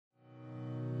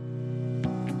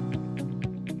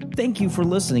Thank you for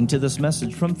listening to this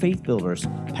message from Faith Builders.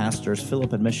 Pastors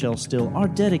Philip and Michelle Steele are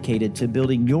dedicated to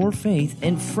building your faith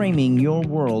and framing your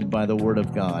world by the Word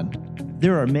of God.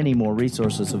 There are many more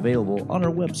resources available on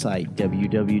our website,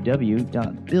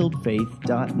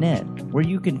 www.buildfaith.net, where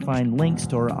you can find links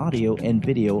to our audio and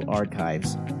video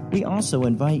archives. We also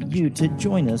invite you to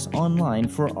join us online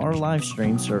for our live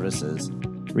stream services.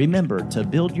 Remember to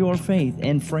build your faith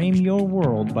and frame your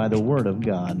world by the Word of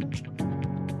God.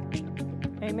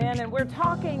 Amen. And we're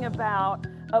talking about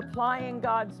applying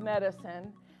God's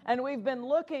medicine. And we've been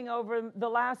looking over the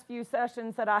last few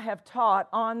sessions that I have taught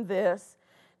on this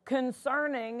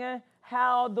concerning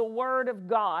how the Word of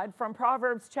God from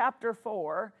Proverbs chapter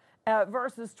 4,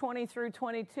 verses 20 through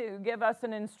 22, give us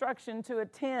an instruction to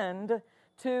attend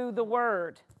to the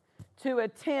Word. To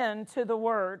attend to the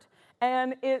Word.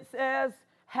 And it says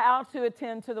how to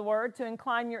attend to the Word, to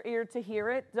incline your ear to hear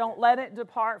it. Don't let it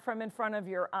depart from in front of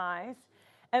your eyes.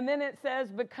 And then it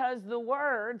says, because the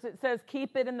words, it says,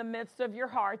 keep it in the midst of your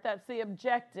heart. That's the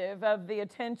objective of the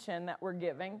attention that we're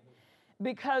giving.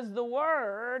 Because the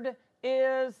word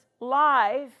is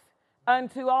life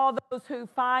unto all those who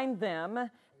find them,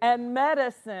 and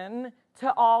medicine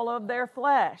to all of their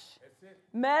flesh.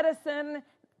 Medicine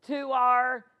to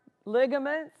our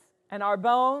ligaments and our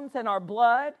bones and our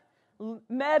blood.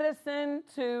 Medicine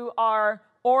to our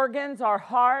organs, our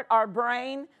heart, our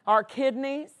brain, our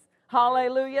kidneys.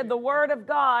 Hallelujah. The Word of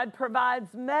God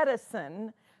provides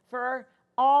medicine for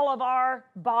all of our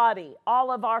body,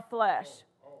 all of our flesh.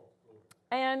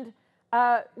 And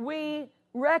we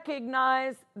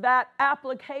recognize that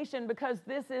application because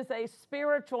this is a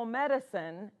spiritual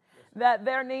medicine, that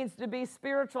there needs to be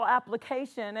spiritual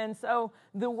application. And so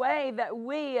the way that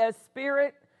we as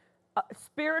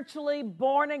spiritually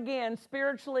born again,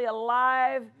 spiritually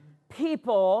alive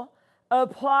people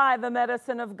apply the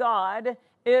medicine of God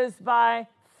is by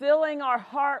filling our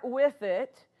heart with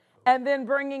it and then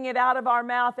bringing it out of our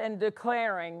mouth and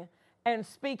declaring and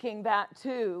speaking that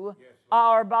to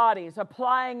our bodies,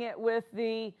 applying it with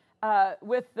the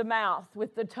mouth,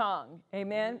 with the tongue.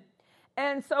 Amen?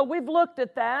 And so we've looked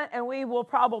at that, and we will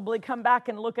probably come back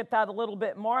and look at that a little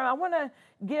bit more. I want to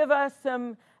give us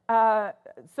some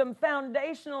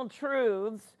foundational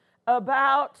truths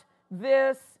about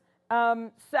this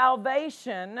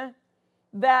salvation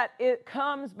that it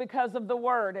comes because of the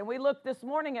Word. And we looked this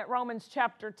morning at Romans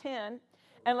chapter 10,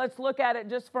 and let's look at it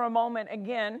just for a moment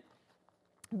again,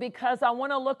 because I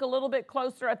want to look a little bit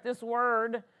closer at this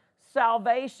word,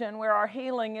 salvation, where our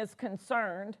healing is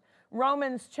concerned.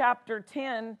 Romans chapter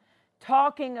 10,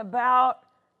 talking about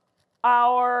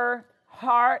our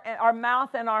heart, our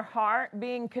mouth and our heart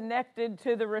being connected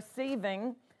to the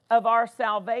receiving of our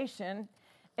salvation.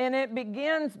 And it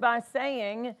begins by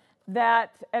saying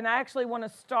that, and I actually want to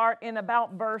start in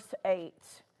about verse 8.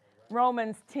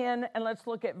 Romans 10, and let's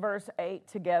look at verse 8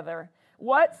 together.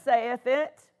 What saith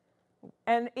it?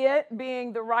 And it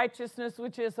being the righteousness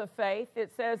which is of faith.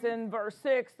 It says in verse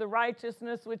 6, the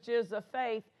righteousness which is of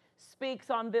faith speaks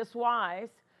on this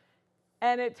wise.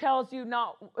 And it tells you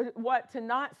not what to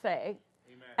not say.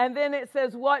 Amen. And then it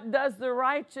says, what does the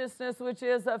righteousness which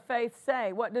is of faith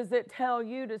say? What does it tell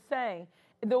you to say?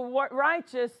 The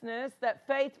righteousness that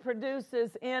faith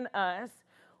produces in us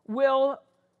will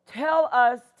tell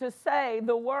us to say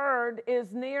the word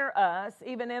is near us,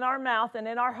 even in our mouth and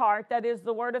in our heart. That is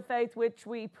the word of faith which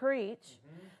we preach.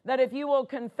 Mm-hmm. That if you will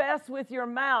confess with your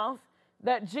mouth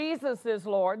that Jesus is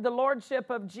Lord, the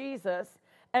lordship of Jesus,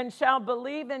 and shall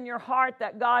believe in your heart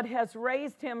that God has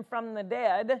raised him from the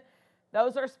dead,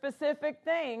 those are specific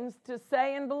things to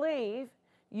say and believe,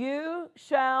 you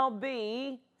shall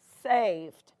be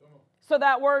saved. So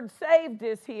that word saved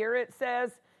is here. It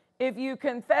says, if you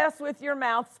confess with your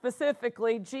mouth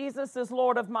specifically, Jesus is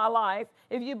Lord of my life,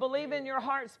 if you believe in your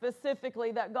heart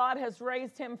specifically that God has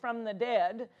raised him from the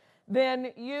dead,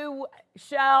 then you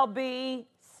shall be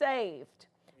saved.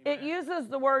 Amen. It uses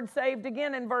the word saved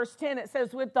again in verse 10. It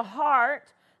says, with the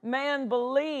heart man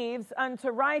believes unto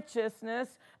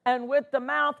righteousness, and with the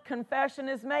mouth confession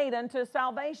is made unto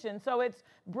salvation. So it's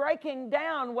breaking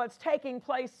down what's taking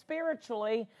place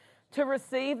spiritually to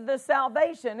receive the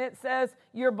salvation. It says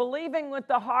you're believing with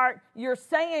the heart, you're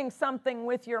saying something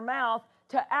with your mouth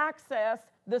to access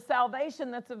the salvation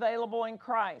that's available in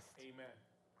Christ. Amen.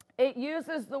 It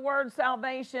uses the word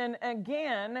salvation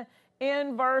again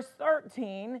in verse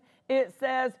 13. It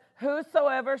says,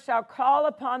 whosoever shall call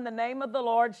upon the name of the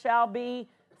Lord shall be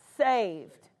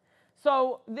saved.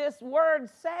 So this word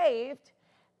saved,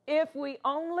 if we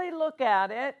only look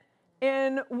at it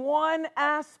in one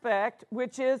aspect,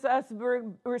 which is us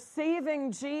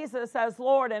receiving Jesus as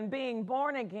Lord and being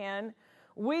born again,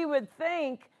 we would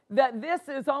think that this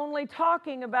is only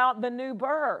talking about the new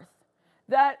birth,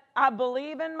 that I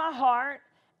believe in my heart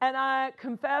and I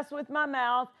confess with my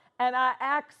mouth and I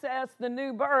access the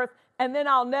new birth, and then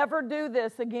I'll never do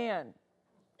this again.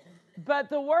 But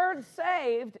the word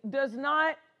saved does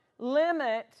not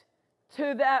limit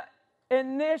to that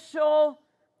initial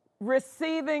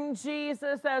receiving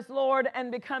Jesus as Lord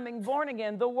and becoming born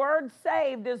again. The word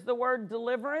saved is the word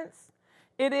deliverance.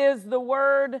 It is the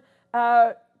word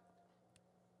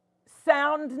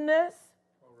soundness,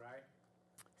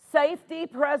 safety,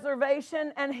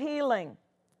 preservation, and healing.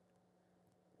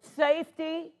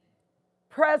 Safety,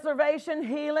 preservation,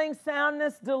 healing,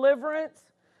 soundness, deliverance.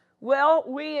 Well,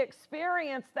 we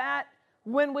experience that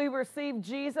when we receive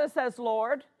Jesus as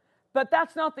Lord, but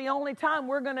that's not the only time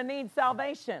we're going to need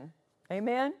salvation.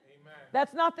 Amen?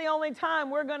 That's not the only time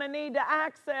we're going to need to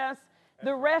access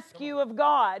the rescue of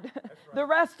God, the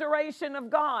restoration of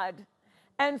God.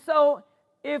 And so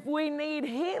if we need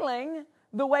healing,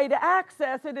 the way to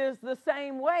access it is the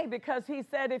same way, because he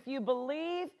said, if you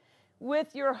believe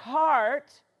with your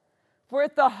heart, for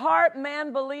with the heart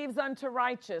man believes unto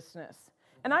righteousness.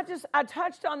 And I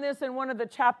touched on this in one of the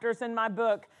chapters in my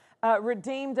book,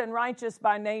 Redeemed and Righteous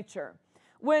by Nature.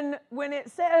 When it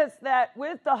says that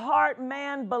with the heart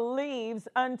man believes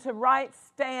unto right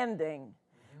standing.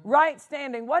 Right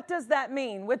standing, what does that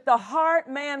mean? With the heart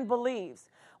man believes.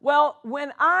 Well,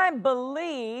 when I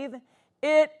believe,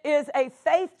 it is a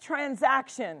faith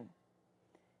transaction.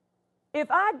 If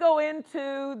I go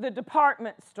into the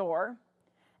department store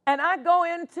and I go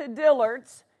into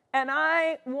Dillard's and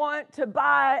I want to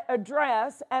buy a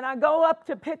dress and I go up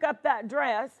to pick up that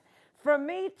dress, for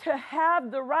me to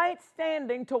have the right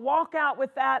standing to walk out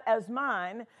with that as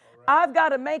mine, I've got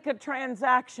to make a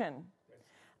transaction.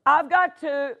 I've got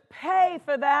to pay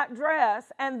for that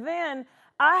dress, and then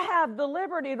I have the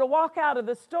liberty to walk out of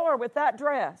the store with that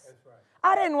dress.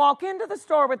 I didn't walk into the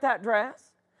store with that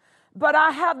dress, but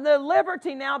I have the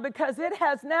liberty now because it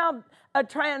has now, a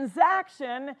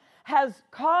transaction has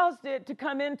caused it to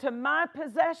come into my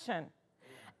possession.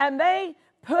 And they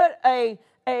put a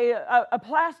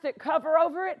plastic cover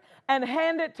over it and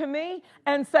hand it to me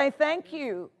and say, thank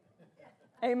you.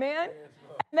 Amen.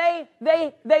 They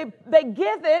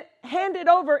give it, hand it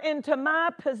over into my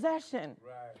possession.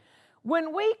 Right.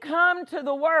 When we come to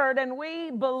the Word and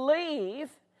we believe,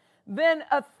 then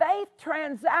a faith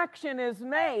transaction is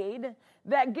made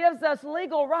that gives us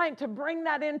legal right to bring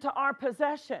that into our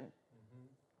possession.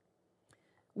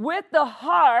 Mm-hmm. With the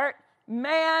heart,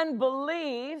 man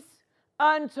believes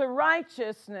unto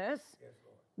righteousness. Yes,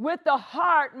 with the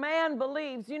heart, man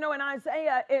believes. You know, in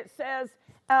Isaiah, it says,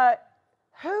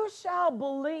 who shall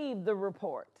believe the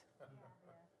report?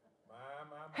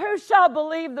 Who shall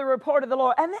believe the report of the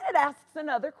Lord? And then it asks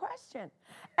another question.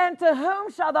 And to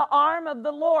whom shall the arm of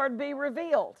the Lord be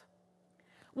revealed?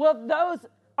 Well, those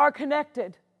are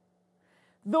connected.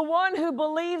 The one who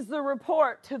believes the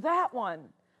report, to that one,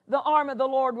 the arm of the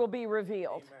Lord will be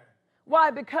revealed. Amen.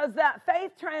 Why? Because that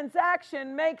faith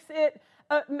transaction makes it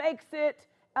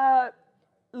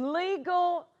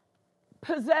legal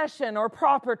possession or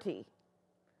property.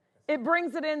 It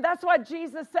brings it in. That's what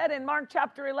Jesus said in Mark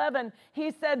chapter 11. He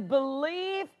said,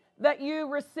 believe that you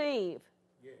receive,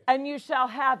 and you shall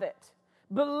have it.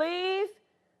 Believe,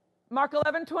 Mark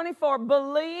 11:24,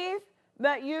 believe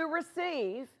that you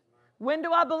receive. When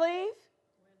do I believe?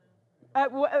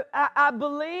 I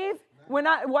believe when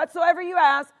whatsoever you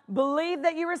ask, believe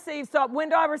that you receive. So when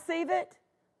do I receive it?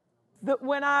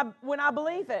 When I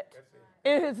believe it.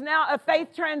 It is now a faith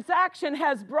transaction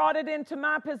has brought it into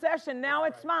my possession. Now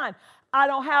it's mine. I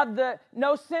don't have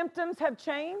no symptoms have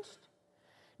changed.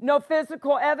 No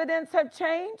physical evidence have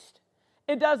changed.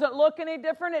 It doesn't look any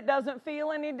different. It doesn't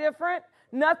feel any different.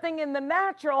 Nothing in the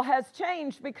natural has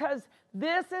changed because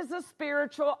this is a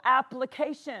spiritual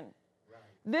application.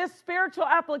 This spiritual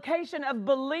application of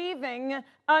believing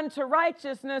unto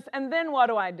righteousness, and then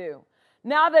what do?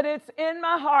 Now that it's in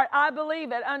my heart, I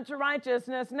believe it unto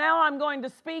righteousness. Now I'm going to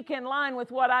speak in line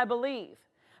with what I believe.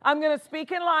 I'm going to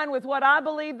speak in line with what I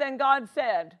believe then God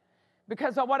said.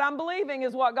 Because of what I'm believing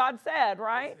is what God said,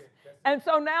 right? That's it. And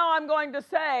so now I'm going to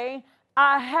say,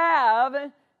 I have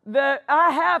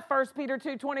 1 Peter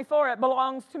 2:24. It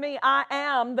belongs to me. I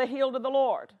am the healed of the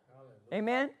Lord. Hallelujah.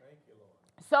 Amen? Thank you,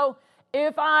 Lord. So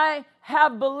if I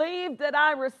have believed that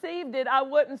I received it, I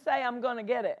wouldn't say I'm going to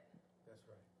get it.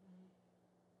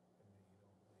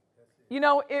 You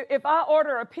know, if I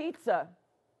order a pizza,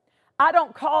 I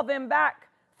don't call them back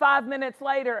 5 minutes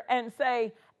later and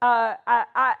say,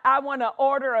 I want to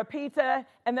order a pizza,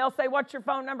 and they'll say, what's your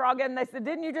phone number? I'll get it. And they said,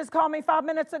 didn't you just call me 5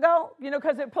 minutes ago? You know,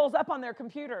 because it pulls up on their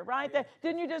computer, right?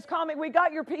 Didn't you just call me? We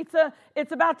got your pizza.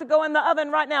 It's about to go in the oven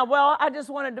right now. Well, I just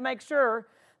wanted to make sure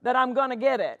that I'm going to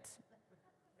get it.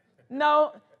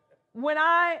 No, when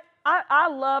I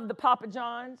love the Papa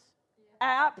John's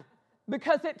app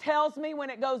because it tells me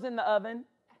when it goes in the oven.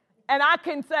 And I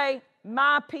can say,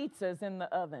 my pizza's in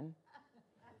the oven.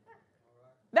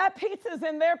 That pizza's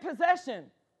in their possession.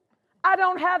 I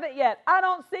don't have it yet. I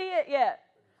don't see it yet.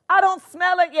 I don't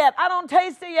smell it yet. I don't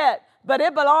taste it yet. But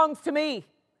it belongs to me.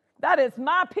 That is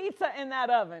my pizza in that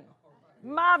oven.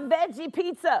 My veggie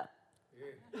pizza.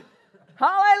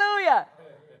 Hallelujah.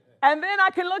 And then I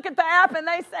can look at the app and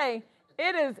they say,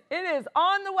 it is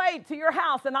on the way to your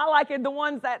house. And I like it, the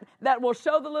ones that will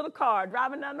show the little car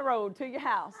driving down the road to your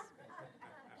house.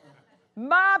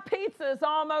 My pizza is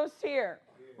almost here.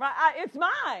 Right? It's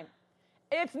mine.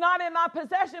 It's not in my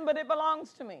possession, but it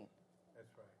belongs to me. That's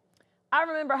right. I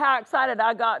remember how excited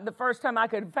I got the first time I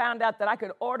found out that I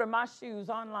could order my shoes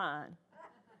online.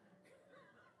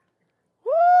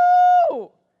 Woo!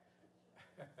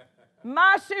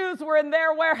 My shoes were in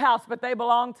their warehouse, but they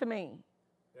belong to me.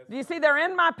 Do you see? They're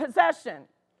in my possession.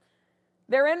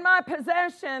 They're in my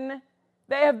possession.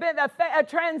 They have been a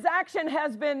transaction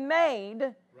has been made,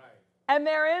 right, and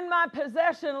they're in my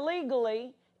possession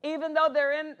legally, even though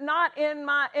they're not in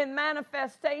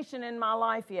manifestation in my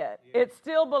life yet. Yeah. It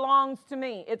still belongs to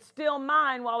me. It's still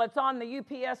mine while it's on the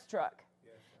UPS truck.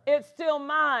 Yeah. It's still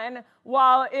mine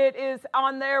while it is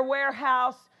on their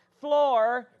warehouse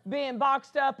floor being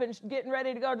boxed up and getting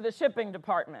ready to go to the shipping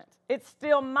department. It's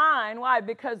still mine. Why?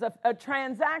 Because a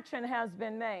transaction has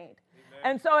been made. Amen.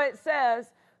 And so it says,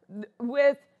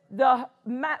 with the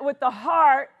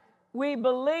heart we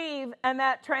believe, and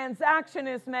that transaction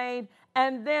is made,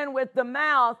 and then with the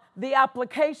mouth the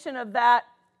application of that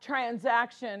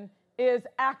transaction is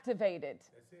activated.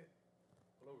 That's it.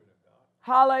 Glory to God.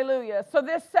 Hallelujah. So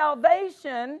this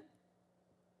salvation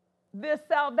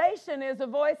is a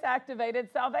voice-activated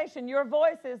salvation. Your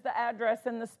voice is the address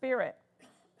in the Spirit.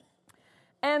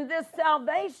 And this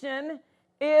salvation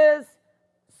is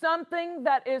something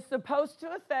that is supposed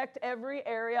to affect every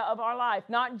area of our life.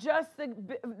 Not just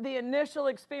the initial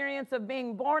experience of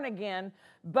being born again,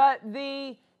 but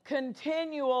the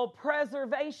continual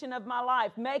preservation of my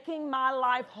life, making my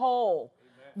life whole.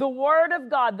 The Word of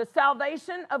God, the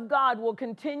salvation of God will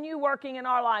continue working in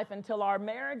our life until our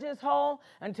marriage is whole,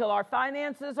 until our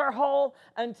finances are whole,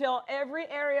 until every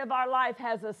area of our life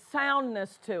has a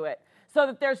soundness to it, so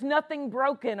that there's nothing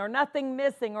broken or nothing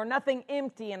missing or nothing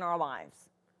empty in our lives.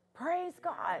 Praise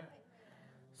God.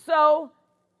 So,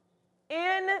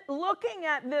 in looking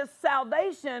at this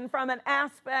salvation from an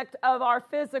aspect of our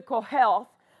physical health,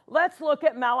 let's look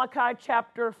at Malachi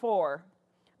chapter 4.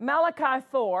 Malachi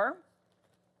 4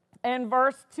 and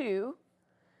verse 2.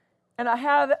 And I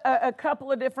have a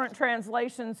couple of different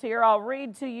translations here. I'll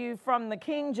read to you from the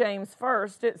King James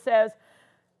first. It says,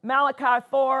 Malachi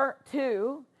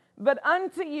 4:2, but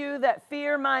unto you that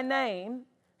fear my name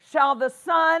shall the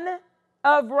Son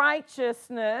of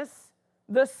Righteousness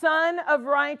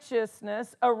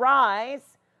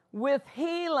arise with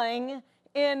healing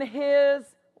in his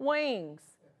wings.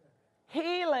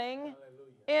 Healing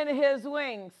in his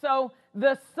wings. So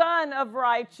the Son of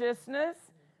Righteousness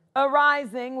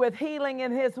arising with healing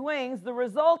in his wings, the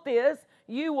result is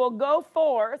you will go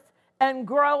forth and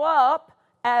grow up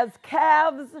as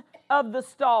calves of the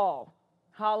stall.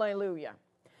 Hallelujah.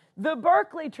 The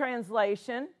Berkeley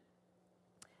translation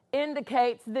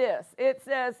indicates this. It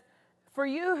says, for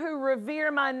you who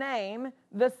revere my name,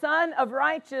 the Son of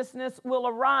Righteousness will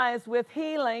arise with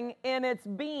healing in its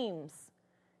beams.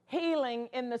 Healing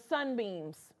in the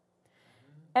sunbeams.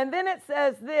 And then it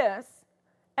says this,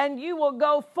 and you will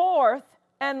go forth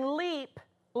and leap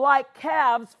like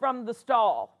calves from the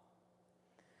stall.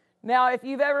 Now, if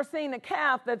you've ever seen a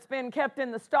calf that's been kept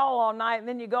in the stall all night and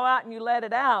then you go out and you let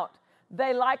it out,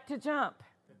 they like to jump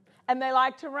and they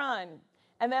like to run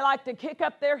and they like to kick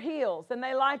up their heels and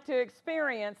they like to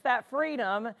experience that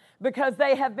freedom because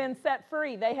they have been set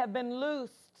free. They have been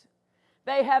loosed.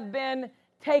 They have been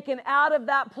taken out of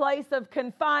that place of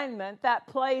confinement, that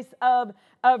place of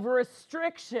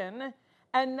restriction,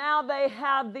 and now they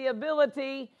have the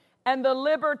ability and the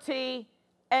liberty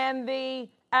and the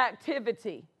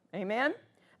activity. Amen?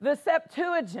 The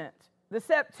Septuagint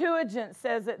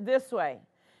says it this way.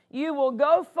 You will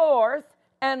go forth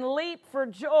and leap for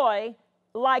joy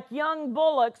like young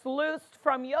bullocks loosed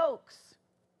from yokes.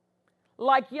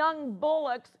 Like young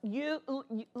bullocks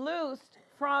loosed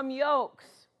from yokes.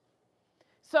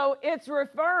 So it's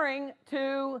referring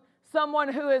to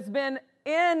someone who has been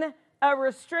in a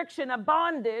restriction, a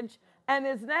bondage, and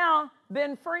has now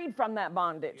been freed from that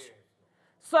bondage.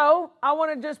 So I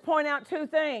want to just point out two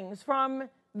things from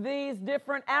these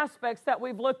different aspects that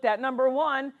we've looked at. Number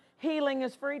one, healing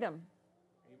is freedom.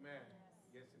 Amen.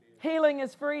 Yes, it is. Healing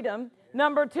is freedom.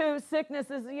 Number two,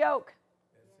 sickness is a yoke.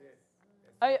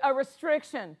 That's it. A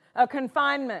restriction, a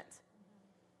confinement.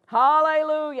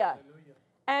 Hallelujah.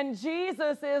 And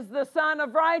Jesus is the Son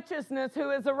of Righteousness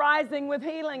who is arising with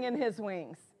healing in his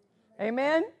wings.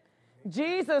 Amen.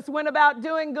 Jesus went about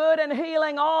doing good and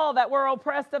healing all that were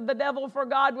oppressed of the devil, for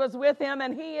God was with him,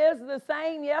 and he is the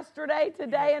same yesterday,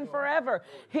 today, and forever.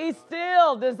 He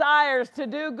still desires to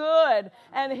do good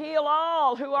and heal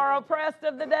all who are oppressed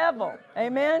of the devil.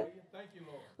 Amen. Thank you,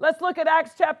 Lord. Let's look at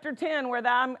Acts chapter 10, where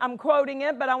I'm quoting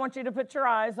it, but I want you to put your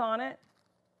eyes on it.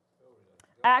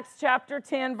 Acts chapter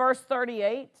 10, verse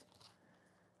 38.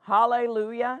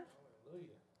 Hallelujah.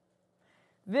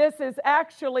 This is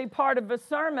actually part of a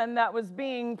sermon that was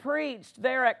being preached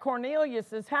there at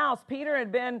Cornelius' house. Peter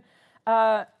had been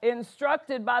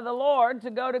instructed by the Lord to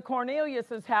go to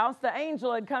Cornelius' house. The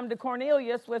angel had come to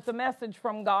Cornelius with a message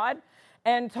from God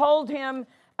and told him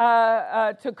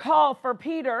to call for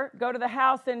Peter, go to the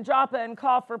house in Joppa and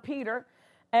call for Peter.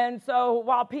 And so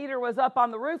while Peter was up on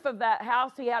the roof of that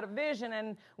house, he had a vision.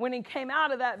 And when he came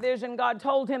out of that vision, God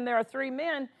told him, there are 3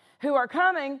 men who are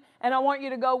coming, and I want you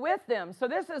to go with them. So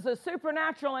this is a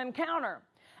supernatural encounter.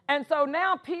 And so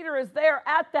now Peter is there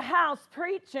at the house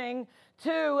preaching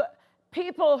to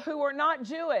people who were not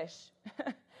Jewish.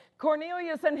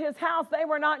 Cornelius and his house, they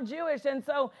were not Jewish. And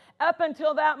so up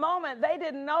until that moment, they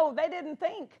didn't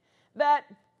think that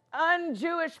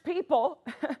un-Jewish people,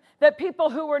 that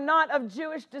people who were not of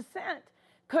Jewish descent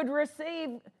could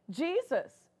receive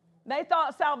Jesus. They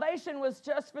thought salvation was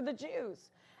just for the Jews.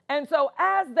 And so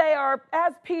as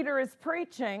Peter is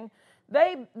preaching,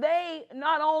 they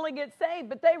not only get saved,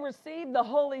 but they receive the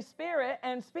Holy Spirit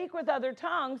and speak with other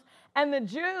tongues. And the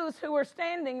Jews who were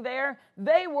standing there,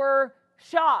 they were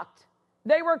shocked.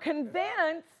 They were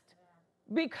convinced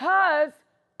because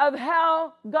of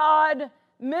how God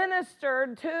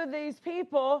ministered to these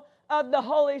people of the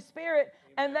Holy Spirit.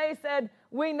 And they said,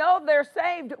 we know they're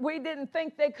saved. We didn't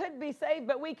think they could be saved,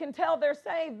 but we can tell they're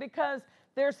saved because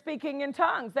they're speaking in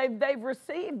tongues. They've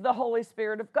received the Holy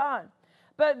Spirit of God.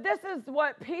 But this is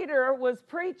what Peter was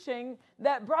preaching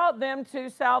that brought them to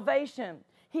salvation.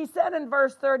 He said in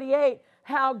verse 38,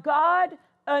 how God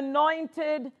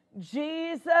anointed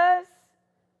Jesus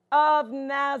of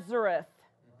Nazareth.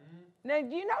 Now,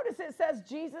 do you notice it says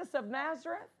Jesus of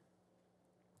Nazareth?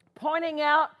 Pointing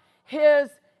out the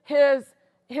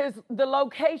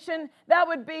location. That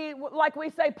would be like we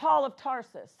say Saul of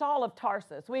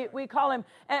Tarsus. We call him,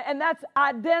 and that's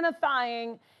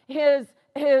identifying his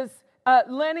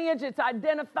lineage. It's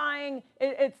identifying,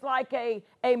 it's like a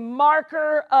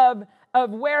marker of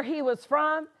where he was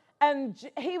from. And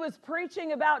he was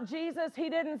preaching about Jesus. He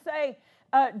didn't say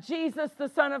Jesus, the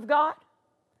Son of God.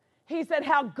 He said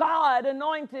how God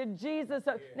anointed Jesus.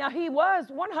 Now, he was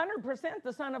 100%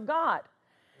 the Son of God.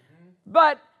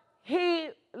 But he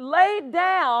laid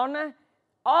down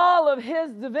all of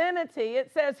his divinity.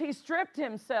 It says he stripped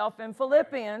himself in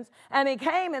Philippians, and he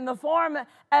came in the form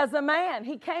as a man.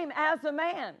 He came as a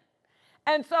man.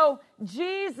 And so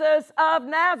Jesus of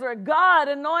Nazareth, God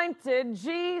anointed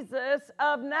Jesus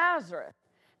of Nazareth.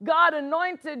 God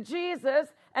anointed Jesus,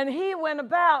 and he went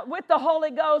about with the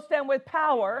Holy Ghost and with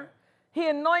power. He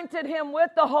anointed him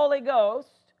with the Holy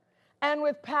Ghost and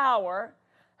with power,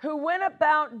 who went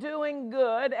about doing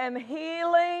good and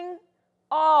healing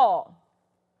all.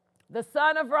 The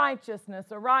Son of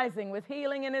Righteousness arising with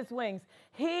healing in his wings,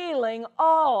 healing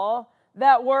all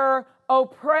that were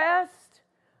oppressed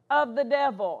of the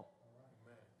devil.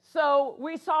 So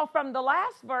we saw from the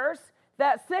last verse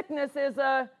that sickness is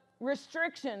a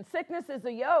restriction. Sickness is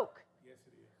a yoke. Yes,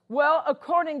 it is. Well,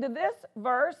 according to this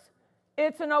verse,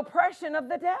 it's an oppression of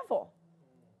the devil.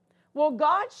 Well,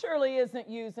 God surely isn't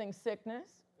using sickness.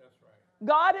 That's right.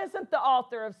 God isn't the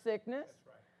author of sickness. That's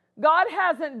right. God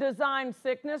hasn't designed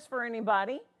sickness for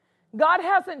anybody. God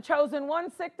hasn't chosen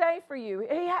one sick day for you.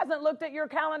 He hasn't looked at your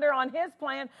calendar on his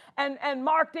plan and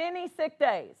marked any sick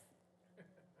days.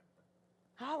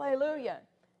 Hallelujah.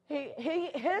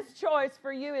 His choice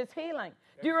for you is healing.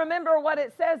 Do you remember what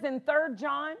it says in 3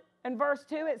 John in verse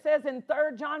 2? It says in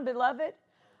 3 John, beloved,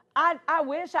 I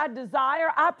wish, I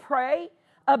desire, I pray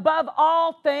above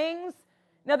all things.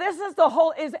 Now this is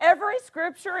is every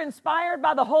scripture inspired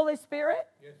by the Holy Spirit?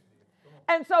 Yes, it is. Come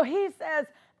on. And so he says,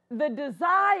 the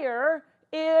desire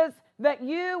is that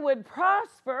you would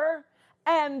prosper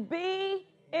and be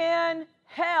in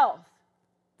health.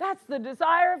 That's the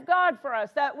desire of God for us,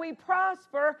 that we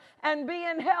prosper and be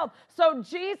in health. So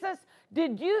Jesus,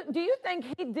 do you think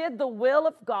he did the will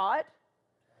of God?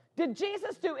 Did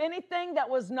Jesus do anything that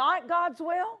was not God's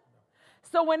will?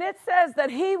 So when it says that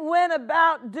he went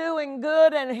about doing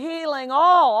good and healing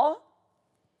all,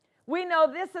 we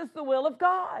know this is the will of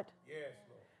God. Yes,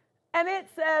 Lord. And it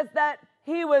says that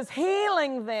he was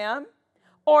healing them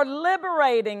or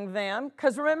liberating them,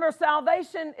 because remember,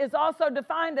 salvation is also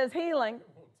defined as healing.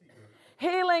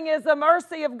 Healing is a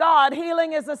mercy of God.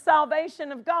 Healing is a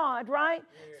salvation of God, right?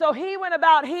 Yeah. So he went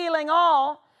about healing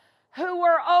all who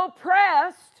were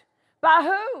oppressed by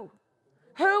who?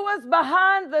 Who was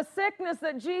behind the sickness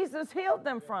that Jesus healed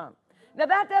them from? Now,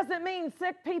 that doesn't mean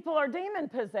sick people are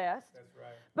demon-possessed. That's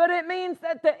right. But it means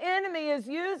that the enemy is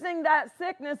using that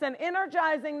sickness and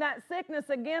energizing that sickness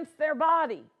against their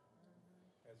body.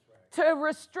 That's right. To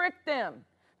restrict them,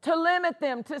 to limit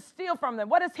them, to steal from them.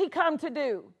 What does he come to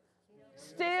do?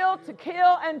 Steal, to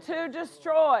kill, and to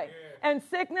destroy. And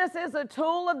sickness is a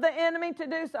tool of the enemy to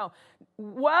do so.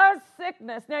 Was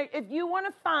sickness, now if you want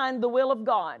to find the will of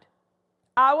God,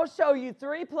 I will show you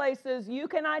 3 places you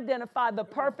can identify the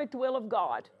perfect will of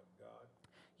God.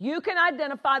 You can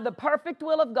identify the perfect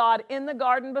will of God in the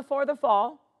garden before the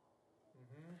fall,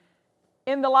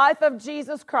 in the life of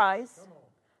Jesus Christ,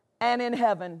 and in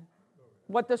heaven.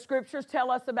 What the scriptures tell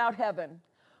us about heaven.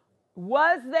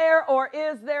 Was there or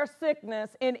is there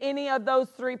sickness in any of those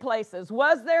 3 places?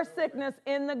 Was there sickness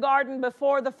in the garden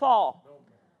before the fall?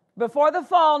 Before the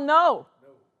fall, no.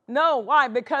 No, why?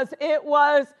 Because it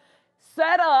was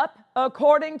set up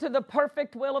according to the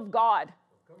perfect will of God.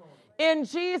 In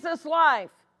Jesus' life,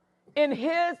 in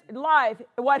his life,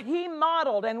 what he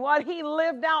modeled and what he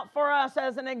lived out for us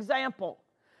as an example.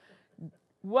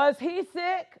 Was he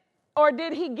sick or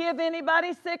did he give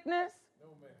anybody sickness?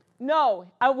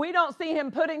 No, we don't see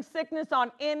him putting sickness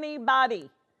on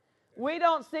anybody. We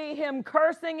don't see him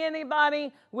cursing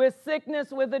anybody with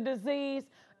sickness, with a disease.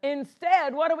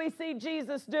 Instead, what do we see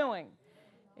Jesus doing?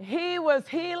 He was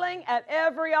healing at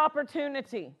every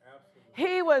opportunity.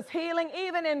 He was healing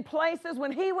even in places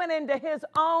when he went into his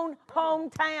own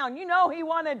hometown.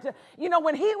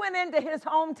 When he went into his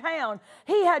hometown,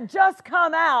 he had just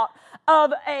come out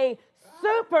of a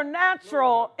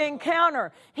supernatural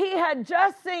encounter. He had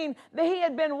just seen that he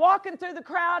had been walking through the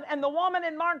crowd and the woman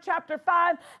in Mark chapter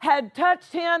 5 had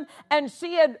touched him and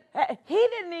he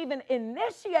didn't even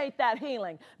initiate that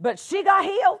healing, but she got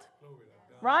healed,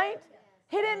 right?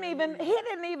 He didn't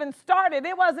even start it.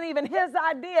 It wasn't even his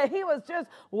idea. He was just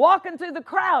walking through the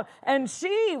crowd and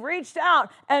she reached out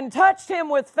and touched him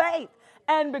with faith.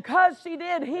 And because she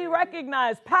did, he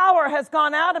recognized power has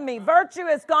gone out of me. Virtue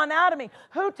has gone out of me.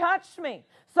 Who touched me?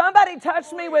 Somebody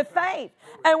touched me with faith.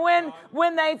 And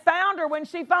when they found her, when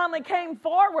she finally came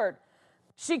forward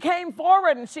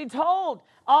and she told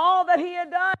all that he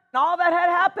had done, and all that had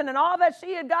happened, and all that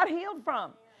she had got healed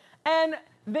from. And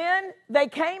then they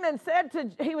came and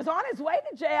said he was on his way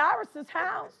to Jairus'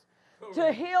 house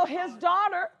to heal his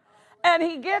daughter. And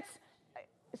he gets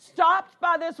stopped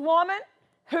by this woman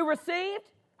who received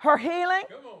her healing.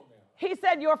 He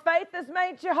said, your faith has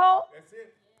made you whole. That's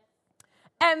it.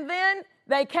 And then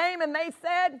they came and they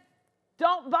said,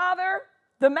 don't bother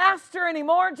the master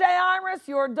anymore, Jairus.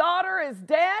 Your daughter is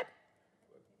dead.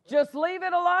 Just leave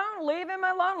it alone. Leave him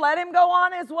alone. Let him go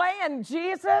on his way. And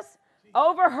Jesus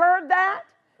overheard that.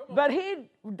 But he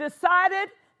decided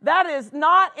that is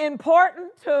not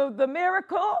important to the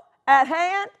miracle at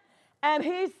hand. And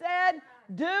he said,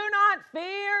 do not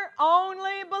fear,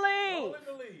 only believe.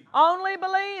 Only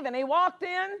believe. And he walked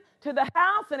in to the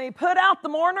house and he put out the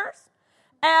mourners.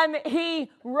 And he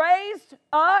raised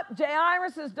up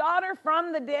Jairus' daughter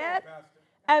from the dead.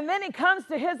 And then he comes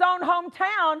to his own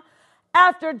hometown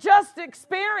after just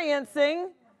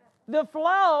experiencing the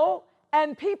flow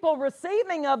and people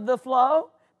receiving of the flow,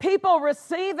 people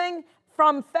receiving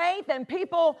from faith, and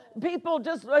people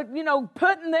just,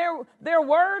 putting their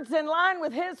words in line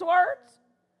with his words.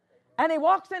 And he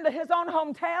walks into his own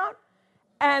hometown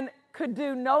and could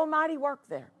do no mighty work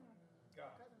there.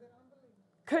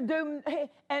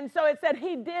 And so it said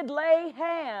he did lay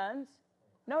hands.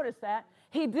 Notice that.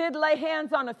 He did lay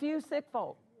hands on a few sick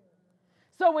folk.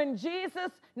 So when Jesus,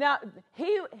 now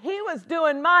he was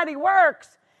doing mighty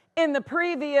works in the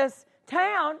previous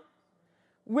town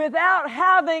without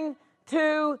having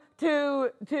to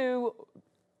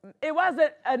it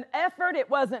wasn't an effort, it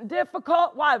wasn't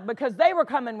difficult. Why? Because they were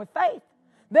coming with faith.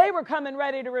 They were coming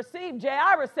ready to receive.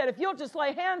 Jairus said, if you'll just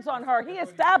lay hands on her, he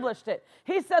established it.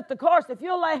 He set the course. If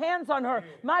you'll lay hands on her,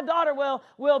 my daughter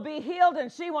will be healed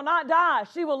and she will not die.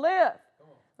 She will live.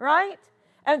 Right?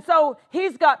 And so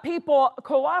he's got people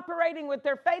cooperating with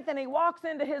their faith, and he walks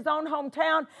into his own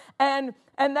hometown, and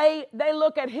they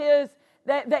look at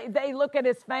they look at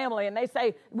his family, and they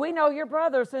say, "We know your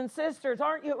brothers and sisters,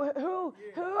 aren't you? Who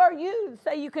are you to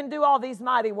say you can do all these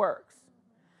mighty works?"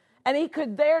 And he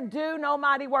could there do no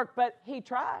mighty work, but he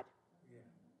tried,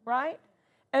 right?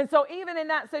 And so even in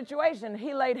that situation,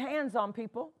 he laid hands on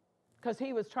people because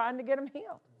he was trying to get them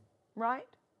healed, right?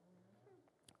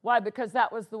 Why? Because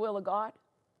that was the will of God.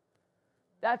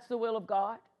 That's the will of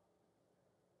God.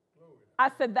 I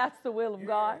said that's the will of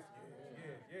God.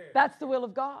 That's the will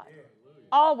of God.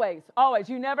 Always, always.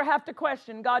 You never have to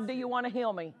question, God, do you want to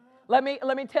heal me? Let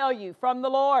me tell you, from the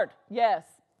Lord, yes,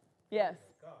 yes.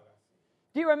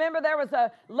 Do you remember there was a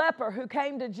leper who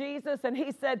came to Jesus and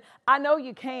he said, I know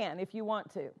you can if you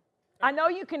want to. I know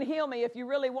you can heal me if you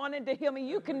really wanted to heal me.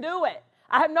 You can do it.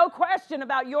 I have no question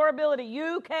about your ability.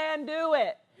 You can do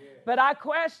it. But I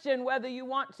question whether you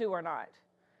want to or not.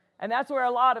 And that's where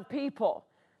a lot of people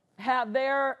have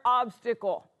their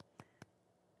obstacle.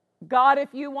 God,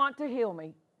 if you want to heal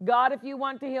me. God, if you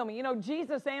want to heal me. You know,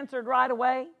 Jesus answered right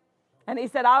away. And he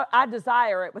said, I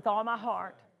desire it with all my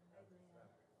heart.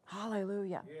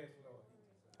 Hallelujah.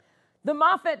 The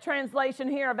Moffat translation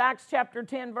here of Acts chapter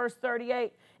 10, verse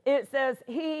 38, it says,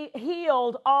 he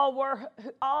healed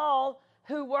all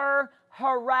who were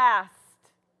harassed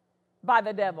by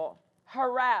the devil.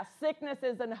 Harassed. Sickness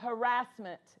is an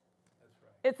harassment.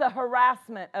 It's a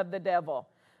harassment of the devil.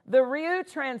 The Ryu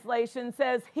translation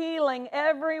says, healing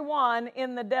everyone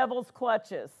in the devil's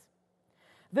clutches.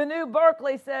 The New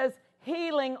Berkeley says,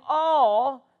 healing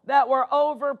all that were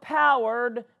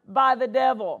overpowered by the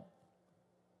devil.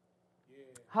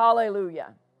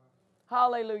 Hallelujah.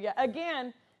 Hallelujah.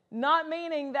 Again, not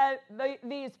meaning that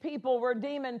these people were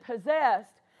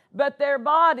demon-possessed, but their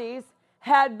bodies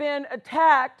had been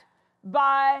attacked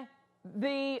by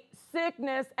the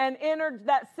sickness, and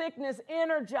that sickness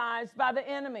energized by the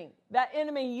enemy. That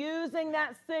enemy using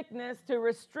that sickness to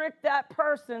restrict that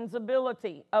person's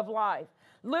ability of life.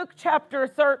 Luke chapter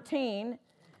 13,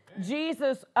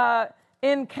 Jesus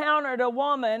encountered a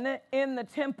woman in the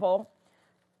temple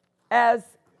as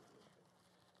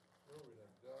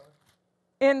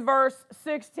in verse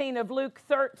 16 of Luke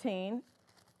 13.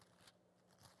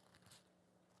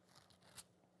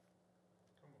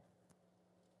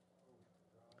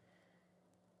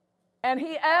 And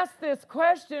he asked this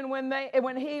question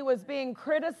when he was being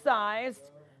criticized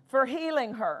for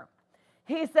healing her.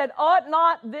 He said, ought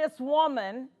not this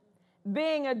woman,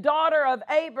 being a daughter of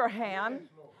Abraham,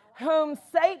 whom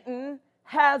Satan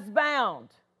has bound,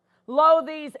 lo,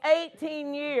 these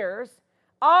 18 years,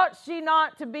 ought she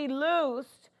not to be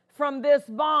loosed from this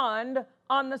bond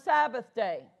on the Sabbath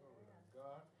day?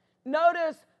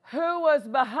 Notice who was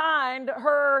behind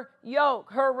her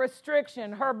yoke, her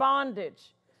restriction, her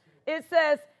bondage. It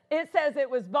says it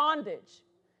was bondage.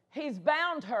 He's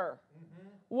bound her.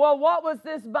 Well, what was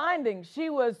this binding? She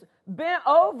was bent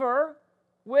over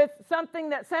with something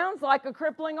that sounds like a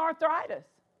crippling arthritis.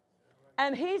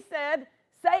 And he said,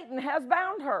 Satan has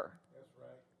bound her.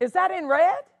 Is that in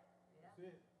red?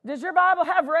 Does your Bible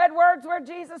have red words where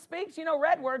Jesus speaks? You know,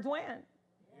 red words win.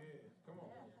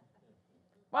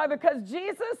 Why? Because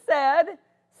Jesus said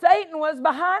Satan was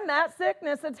behind that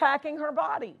sickness attacking her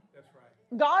body. That's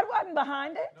right. God wasn't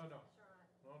behind it. No, not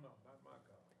my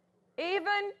God.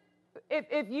 Even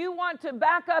if you want to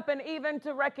back up and even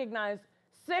to recognize,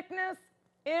 sickness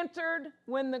entered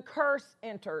when the curse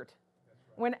entered.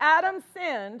 Right. When Adam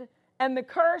sinned and the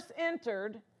curse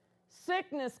entered,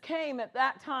 sickness came at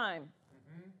that time.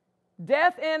 Mm-hmm.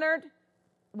 Death entered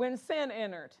when sin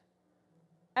entered.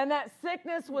 And that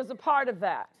sickness was a part of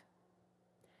that.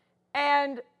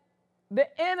 And the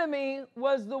enemy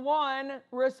was the one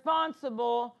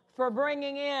responsible for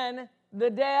bringing in the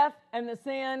death and the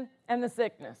sin and the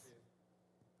sickness.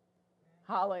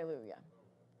 Hallelujah.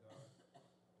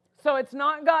 So it's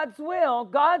not God's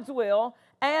will,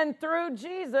 and through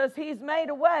Jesus, He's made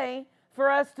a way for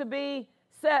us to be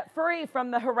set free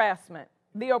from the harassment,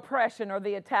 the oppression, or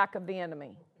the attack of the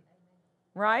enemy.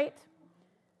 Right?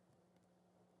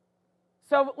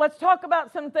 So let's talk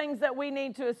about some things that we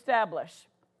need to establish.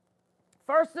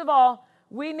 First of all,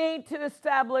 we need to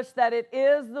establish that it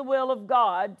is the will of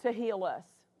God to heal us.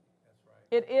 That's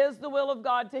right. It is the will of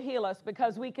God to heal us,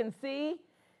 because we can see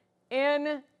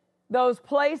in those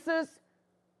places,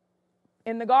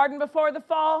 in the garden before the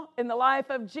fall, in the life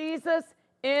of Jesus,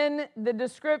 in the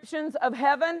descriptions of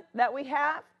heaven that we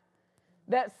have,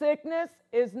 that sickness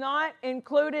is not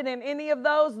included in any of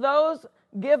those. Those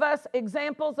give us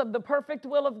examples of the perfect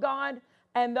will of God.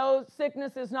 and those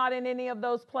sickness is not in any of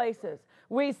those places.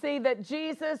 We see that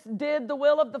Jesus did the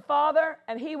will of the Father,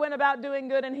 and he went about doing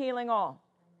good and healing all.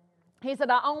 He said,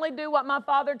 I only do what my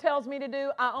Father tells me to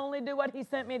do. I only do what he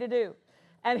sent me to do.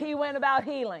 And he went about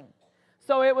healing.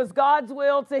 So it was God's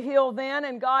will to heal then,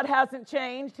 and God hasn't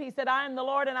changed. He said, I am the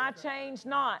Lord, and I change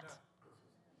not.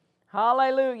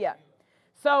 Hallelujah.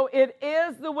 So it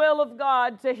is the will of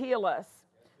God to heal us.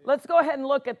 Let's go ahead and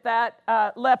look at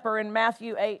that leper in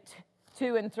Matthew 8,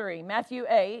 2 and 3. Matthew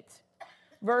 8,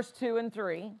 verse 2 and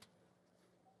 3.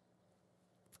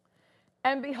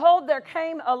 And behold, there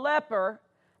came a leper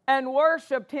and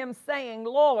worshipped him, saying,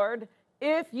 Lord,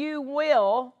 if you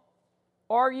will,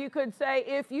 or you could say,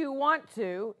 if you want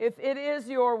to, if it is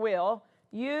your will,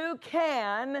 you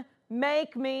can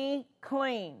make me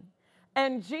clean.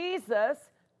 And Jesus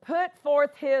put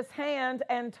forth his hand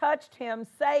and touched him,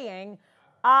 saying,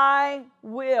 I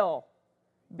will,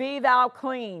 be thou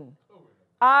clean.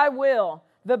 I will.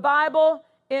 The Bible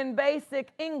in basic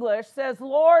English says,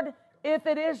 Lord, if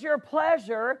it is your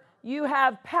pleasure, you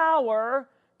have power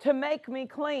to make me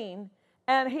clean.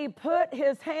 And he put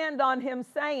his hand on him,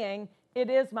 saying, it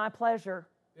is my pleasure.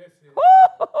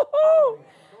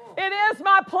 It is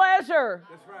my pleasure.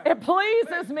 Right. It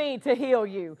pleases me to heal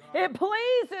you. It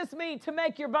pleases me to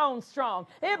make your bones strong.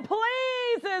 It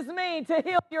pleases me to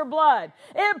heal your blood.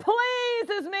 It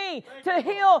pleases me to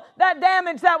heal that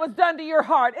damage that was done to your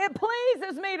heart. It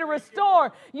pleases me to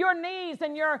restore your knees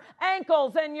and your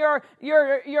ankles and your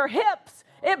hips.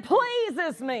 It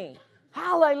pleases me.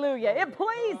 Hallelujah. It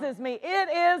pleases me. It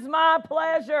is my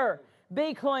pleasure.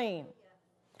 Be clean.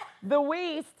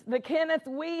 The Kenneth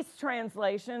Wuest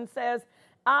translation says,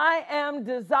 I am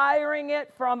desiring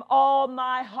it from all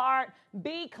my heart.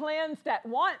 Be cleansed at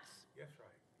once. Yes,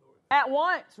 right. At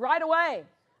once, right away.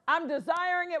 I'm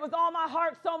desiring it with all my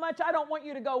heart so much I don't want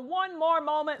you to go one more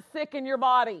moment sick in your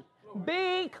body.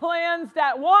 Be cleansed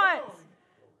at once.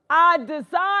 I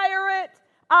desire it.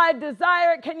 I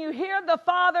desire it. Can you hear the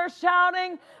Father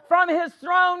shouting from his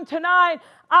throne tonight?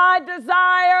 I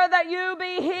desire that you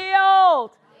be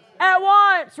healed. At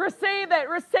once, receive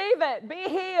it, be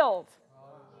healed.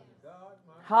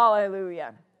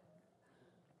 Hallelujah.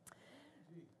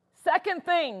 Second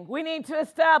thing we need to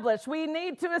establish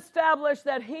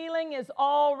that healing is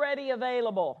already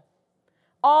available.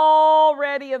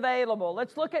 Already available.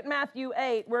 Let's look at Matthew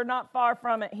 8. We're not far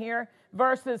from it here.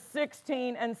 Verses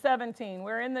 16 and 17.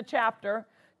 We're in the chapter.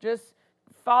 Just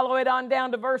follow it on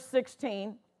down to verse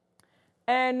 16.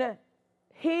 And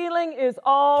healing is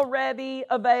already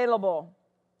available.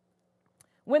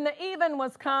 When the even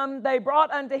was come, they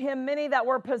brought unto him many that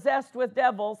were possessed with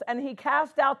devils, and he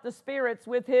cast out the spirits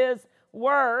with his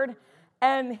word,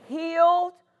 and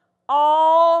healed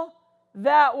all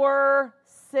that were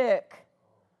sick.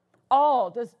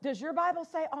 All. Does your Bible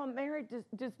say all, Mary?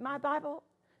 Does my Bible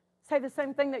say the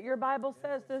same thing that your Bible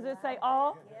says? Does it say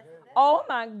all? Oh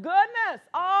my goodness,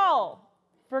 all.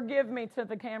 Forgive me to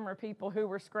the camera people who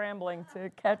were scrambling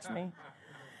to catch me.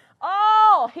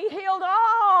 All. He healed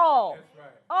all.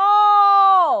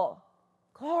 All.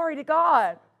 Glory to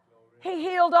God. He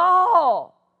healed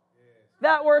all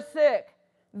that were sick,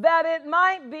 that it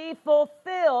might be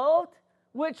fulfilled,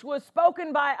 which was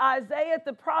spoken by Isaiah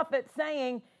the prophet,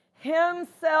 saying,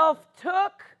 himself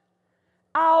took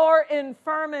our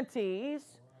infirmities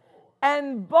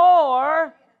and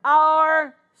bore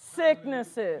our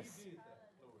sicknesses.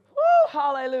 Woo,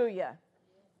 hallelujah.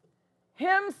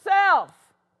 Himself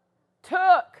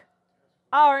took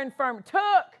our infirmity.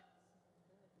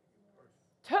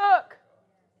 Took.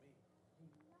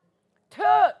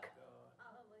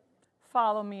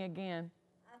 Follow me again.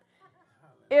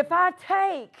 If I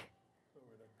take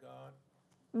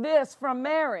this from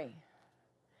Mary,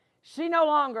 she no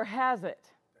longer has it.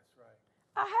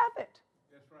 I have it.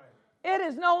 It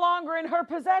is no longer in her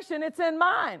possession. It's in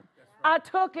mine. I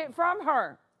took it from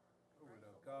her.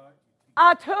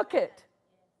 I took it.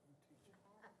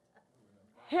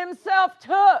 Himself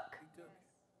took.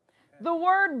 The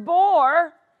word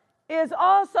bore is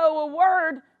also a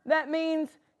word that means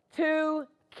to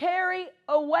carry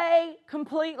away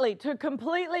completely, to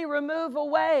completely remove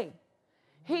away.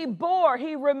 He bore,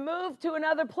 he removed to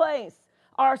another place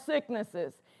our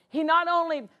sicknesses. He not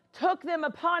only took them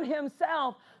upon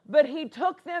himself, but he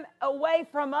took them away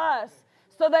from us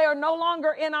so they are no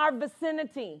longer in our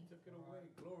vicinity.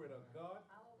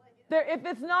 If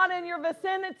it's not in your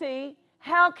vicinity,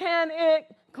 how can it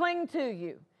cling to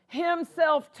you?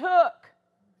 Himself took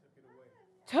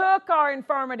our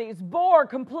infirmities, bore,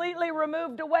 completely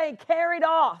removed away, carried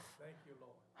off.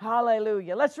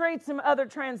 Hallelujah. Let's read some other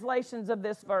translations of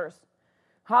this verse.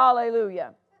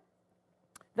 Hallelujah.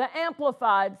 The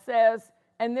Amplified says,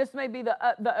 and this may be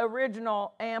the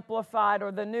original Amplified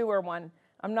or the newer one.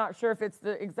 I'm not sure if it's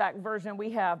the exact version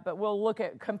we have, but we'll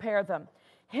compare them.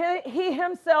 He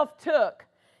himself took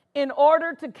in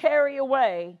order to carry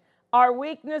away our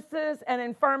weaknesses and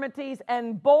infirmities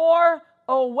and bore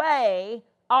away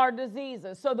our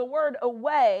diseases. So the word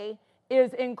away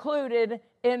is included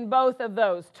in both of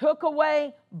those. Took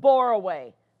away, bore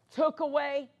away. Took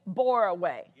away, bore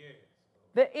away. Yes.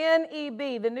 The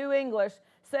NEB, the New English,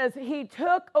 says he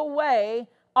took away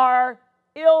our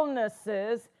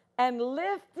illnesses and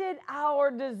lifted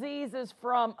our diseases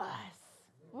from us.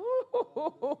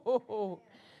 Ooh.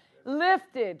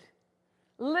 Lifted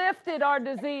our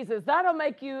diseases. That'll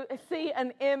make you see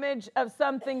an image of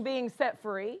something being set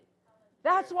free.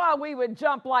 That's why we would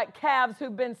jump like calves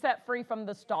who've been set free from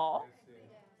the stall.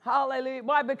 Hallelujah.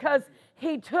 Why? Because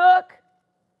he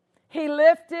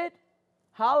lifted.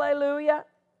 Hallelujah.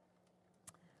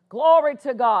 Glory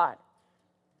to God.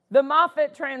 The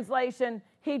Moffatt translation,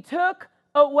 he took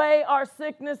away our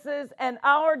sicknesses and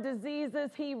our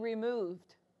diseases he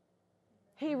removed.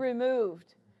 He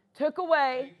removed. Took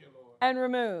away and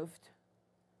removed.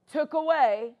 Took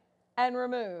away and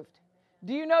removed.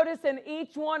 Do you notice in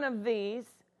each one of these,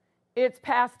 it's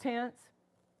past tense?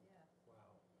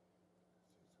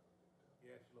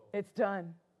 It's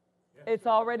done. It's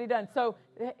already done. So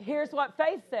here's what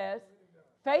faith says.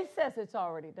 Faith says it's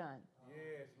already done.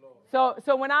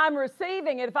 So when I'm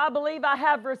receiving it, if I believe I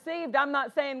have received, I'm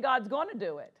not saying God's going to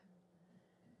do it.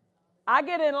 I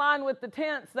get in line with the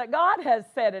tense that God has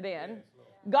set it in.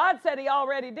 God said he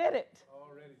already did it.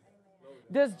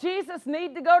 Does Jesus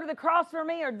need to go to the cross for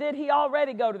me, or did he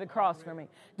already go to the cross for me?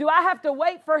 Do I have to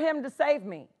wait for him to save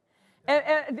me?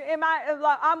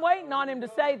 I'm waiting on him to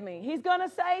save me. He's going to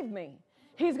save me.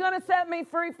 He's going to set me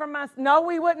free from my... No,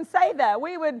 we wouldn't say that.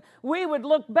 We would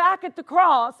look back at the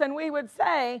cross and we would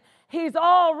say, he's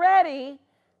already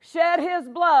shed his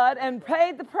blood and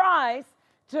paid the price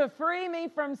to free me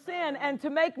from sin and to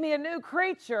make me a new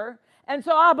creature. And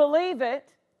so I believe it.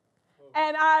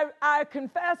 And I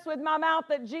confess with my mouth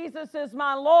that Jesus is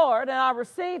my Lord, and I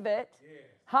receive it. Yes.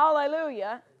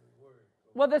 Hallelujah.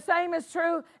 Well, the same is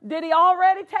true. Did he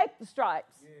already take the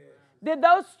stripes? Yes. Did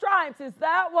those stripes, is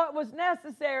that what was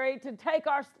necessary to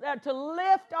to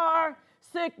lift our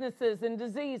sicknesses and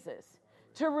diseases,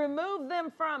 to remove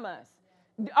them from us?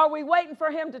 Are we waiting for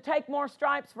him to take more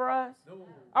stripes for us? No.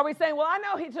 Are we saying, well, I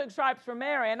know he took stripes for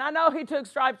Mary, and I know he took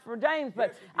stripes for James,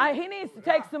 but he needs to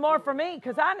take some more for me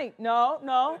because I need...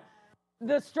 No.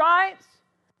 The stripes,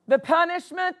 the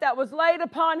punishment that was laid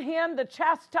upon him, the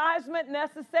chastisement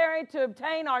necessary to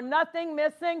obtain our nothing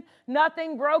missing,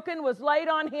 nothing broken was laid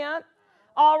on him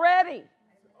already.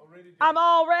 I'm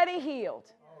already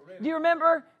healed. Do you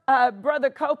remember Brother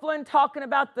Copeland talking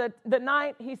about the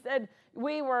night? He said,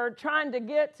 we were trying to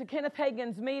get to Kenneth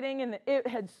Hagin's meeting, and it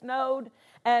had snowed,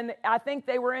 and I think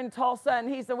they were in Tulsa, and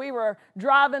he said we were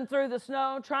driving through the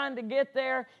snow trying to get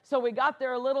there, so we got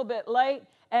there a little bit late,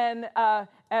 and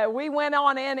we went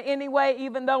on in anyway,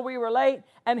 even though we were late,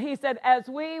 and he said as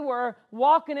we were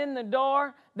walking in the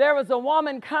door, there was a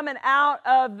woman coming out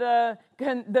of the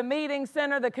meeting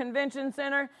center, the convention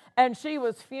center, and she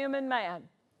was fuming mad.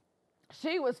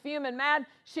 She was fuming mad.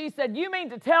 She said, you mean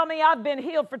to tell me I've been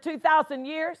healed for 2,000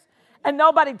 years and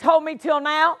nobody told me till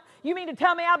now? You mean to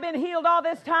tell me I've been healed all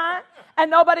this time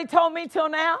and nobody told me till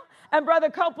now? And Brother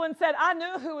Copeland said, I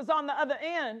knew who was on the other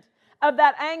end of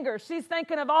that anger. She's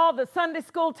thinking of all the Sunday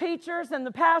school teachers and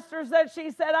the pastors that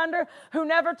she sat under who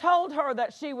never told her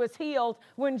that she was healed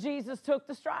when Jesus took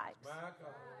the stripes.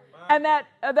 And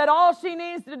that all she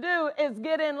needs to do is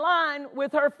get in line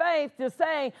with her faith to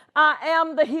say, I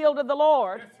am the healed of the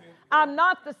Lord. I'm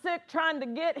not the sick trying to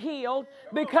get healed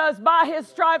because by his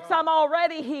stripes I'm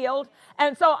already healed.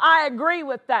 And so I agree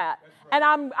with that. And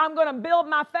I'm going to build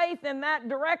my faith in that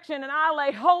direction, and I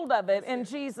lay hold of it in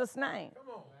Jesus' name.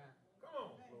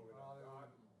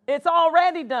 It's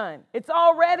already done. It's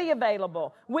already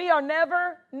available. We are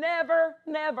never, never,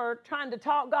 never trying to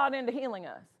talk God into healing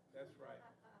us.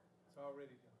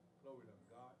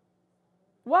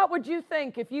 What would you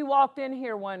think if you walked in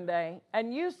here one day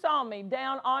and you saw me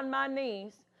down on my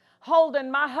knees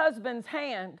holding my husband's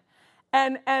hand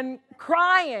and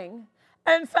crying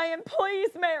and saying, please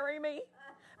marry me.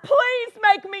 Please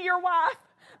make me your wife.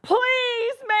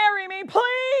 Please marry me.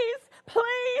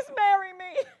 Please marry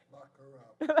me.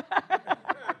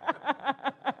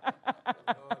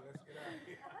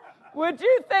 Would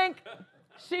you think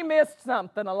she missed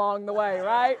something along the way,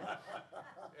 right?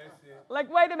 Like,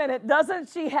 wait a minute, doesn't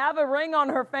she have a ring on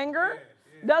her finger?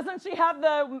 Doesn't she have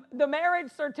the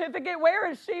marriage certificate? Where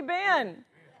has she been?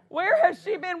 Where has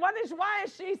she been? Why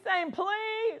is she saying,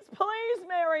 please, please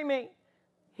marry me?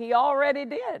 He already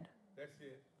did. That's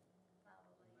it.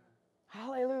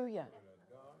 Hallelujah.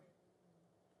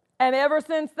 And ever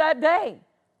since that day,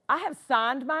 I have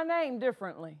signed my name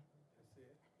differently.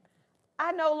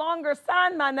 I no longer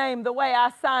sign my name the way I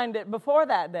signed it before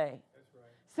that day.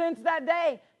 Since that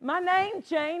day, my name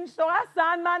changed, so I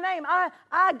signed my name.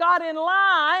 I got in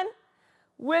line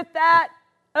with that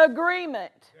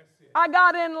agreement. I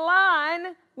got in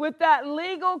line with that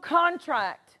legal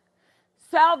contract.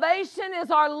 Salvation is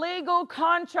our legal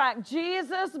contract.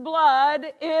 Jesus' blood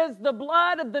is the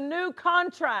blood of the new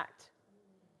contract.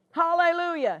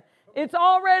 Hallelujah. It's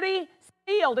already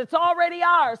sealed. It's already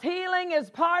ours. Healing is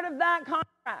part of that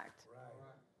contract.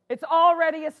 It's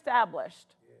already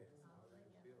established.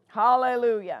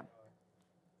 Hallelujah.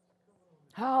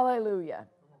 Hallelujah.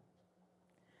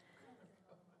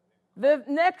 The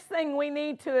next thing we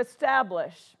need to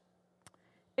establish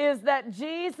is that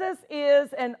Jesus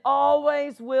is and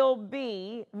always will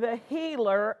be the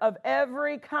healer of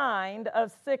every kind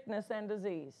of sickness and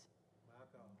disease.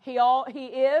 He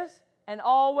is and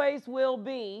always will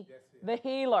be the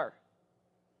healer.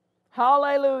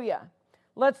 Hallelujah.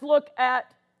 Let's look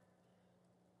at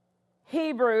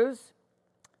Hebrews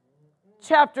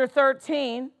chapter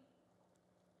 13.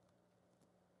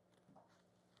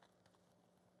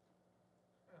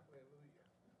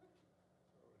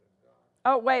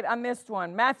 Oh, wait, I missed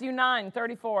one. Matthew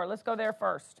 9:34. Let's go there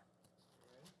first.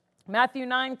 Matthew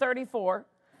 9:34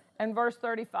 and verse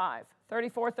 35.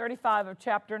 34-35 of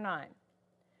chapter 9.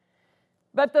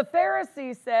 But the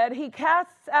Pharisees said, he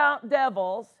casts out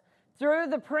devils through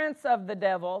the prince of the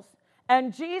devils.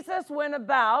 And Jesus went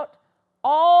about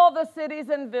all the cities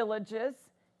and villages,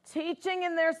 teaching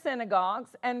in their synagogues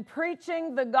and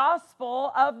preaching the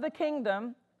gospel of the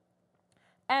kingdom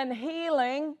and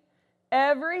healing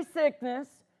every sickness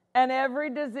and every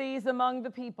disease among the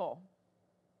people.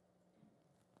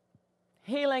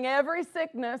 Healing every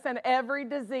sickness and every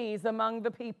disease among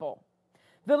the people.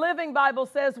 The Living Bible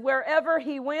says wherever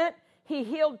he went, he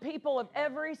healed people of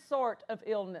every sort of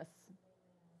illness.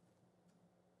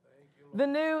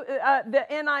 The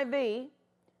NIV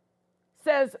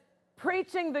says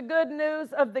preaching the good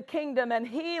news of the kingdom and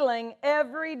healing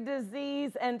every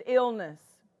disease and illness.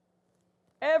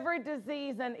 Every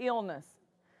disease and illness.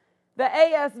 The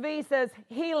ASV says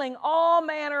healing all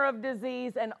manner of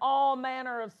disease and all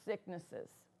manner of sicknesses.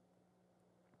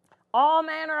 All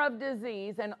manner of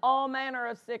disease and all manner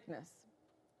of sickness.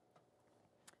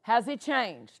 Has he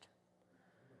changed?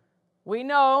 We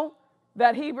know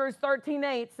that Hebrews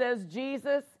 13:8 says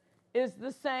Jesus is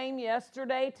the same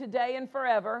yesterday, today, and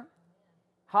forever.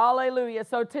 Hallelujah.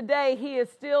 So today he is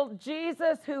still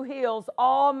Jesus who heals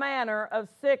all manner of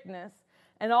sickness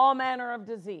and all manner of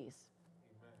disease.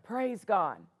 Amen. Praise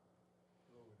God.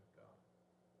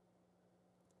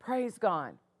 Praise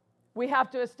God. We have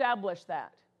to establish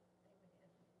that.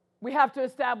 We have to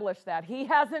establish that. He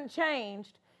hasn't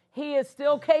changed. He is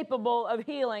still capable of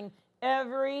healing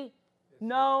every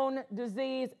known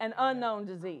disease and unknown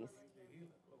disease.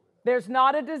 There's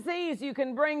not a disease you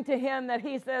can bring to him that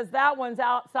he says, that one's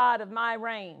outside of my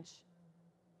range.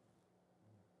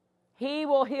 He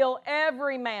will heal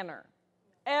every manner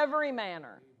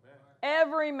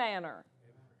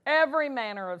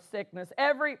of sickness,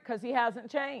 because he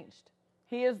hasn't changed.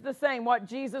 He is the same. What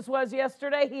Jesus was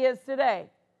yesterday, he is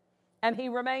today. And he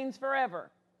remains forever.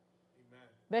 Amen.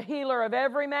 The healer of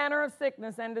every manner of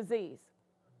sickness and disease.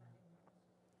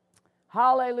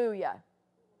 Hallelujah.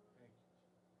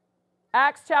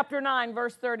 Acts chapter 9,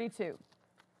 verse 32.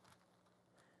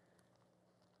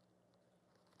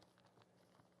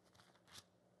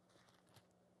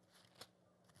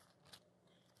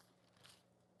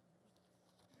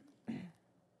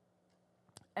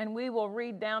 And we will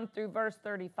read down through verse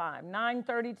 35.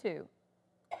 9:32.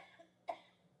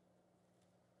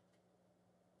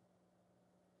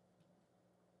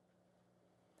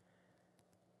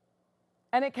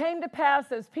 And it came to pass,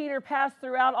 as Peter passed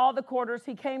throughout all the quarters,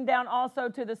 he came down also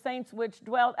to the saints which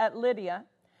dwelt at Lydia.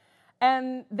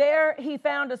 And there he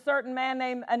found a certain man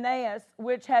named Aeneas,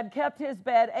 which had kept his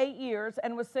bed 8 years,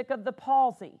 and was sick of the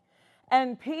palsy.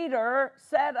 And Peter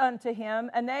said unto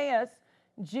him, Aeneas,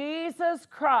 Jesus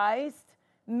Christ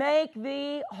make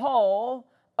thee whole.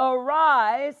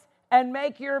 Arise and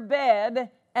make your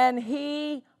bed. And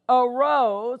he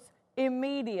arose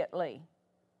immediately.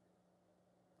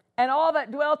 And all that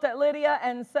dwelt at Lydia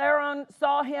and Saron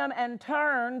saw him and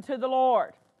turned to the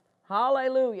Lord.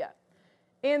 Hallelujah.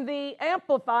 In the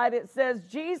Amplified, it says,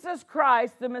 Jesus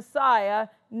Christ, the Messiah,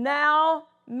 now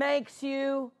makes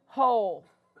you whole.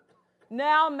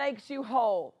 Now makes you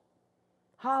whole.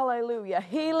 Hallelujah.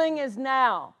 Healing is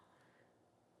now.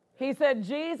 He said,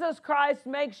 Jesus Christ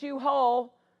makes you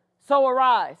whole, so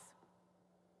arise.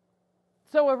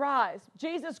 So arise.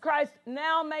 Jesus Christ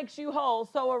now makes you whole,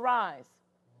 so arise.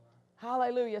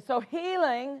 Hallelujah. So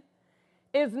healing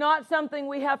is not something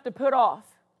we have to put off.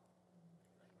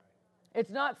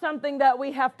 It's not something that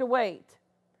we have to wait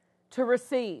to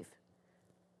receive.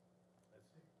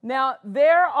 Now,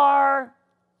 there are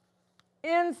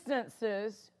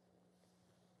instances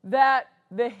that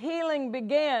the healing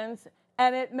begins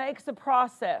and it makes a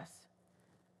process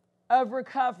of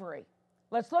recovery.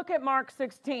 Let's look at Mark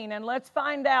 16 and let's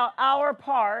find out our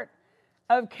part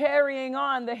of carrying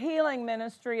on the healing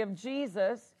ministry of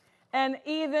Jesus and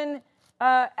even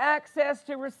access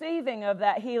to receiving of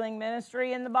that healing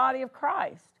ministry in the body of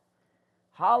Christ.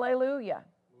 Hallelujah.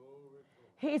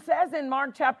 He says in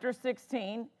Mark chapter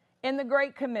 16, in the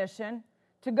Great Commission,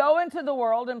 to go into the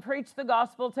world and preach the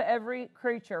gospel to every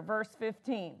creature, verse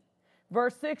 15.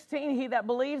 Verse 16, he that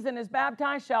believes and is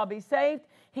baptized shall be saved.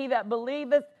 He that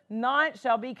believeth not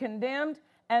shall be condemned.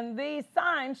 And these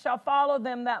signs shall follow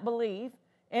them that believe.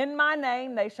 In my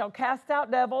name they shall cast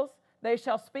out devils. They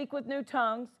shall speak with new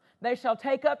tongues. They shall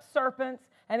take up serpents.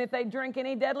 And if they drink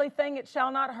any deadly thing, it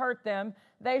shall not hurt them.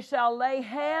 They shall lay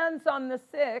hands on the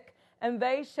sick, and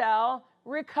they shall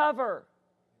recover.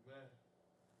 Amen.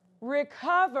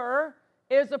 Recover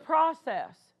is a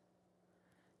process.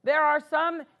 There are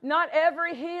some, not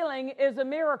every healing is a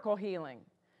miracle healing.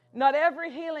 Not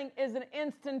every healing is an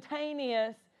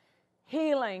instantaneous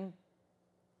healing.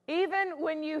 Even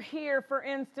when you hear, for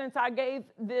instance, I gave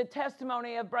the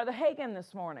testimony of Brother Hagin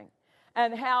this morning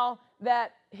and how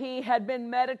that he had been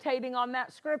meditating on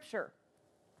that scripture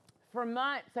for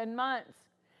months and months.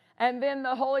 And then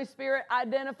the Holy Spirit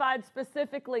identified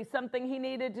specifically something he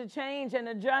needed to change and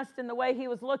adjust in the way he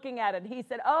was looking at it. He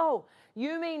said, oh,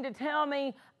 you mean to tell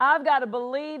me I've got to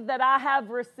believe that I have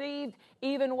received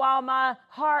even while my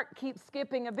heart keeps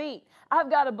skipping a beat. I've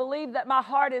got to believe that my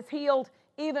heart is healed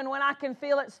even when I can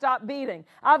feel it stop beating.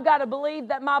 I've got to believe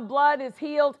that my blood is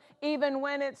healed even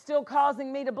when it's still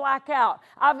causing me to black out.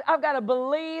 I've got to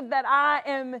believe that I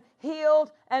am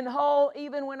healed and whole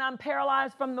even when I'm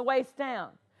paralyzed from the waist down.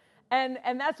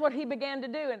 And that's what he began to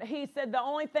do. And he said the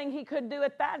only thing he could do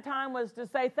at that time was to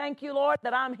say, thank you, Lord,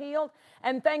 that I'm healed.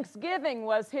 And thanksgiving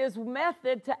was his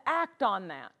method to act on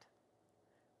that.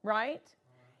 Right?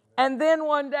 And then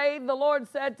one day the Lord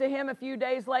said to him a few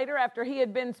days later, after he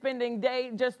had been spending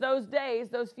just those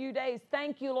few days,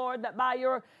 thank you, Lord, that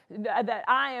that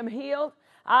I am healed.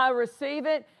 I receive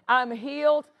it. I'm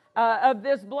healed of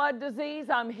this blood disease.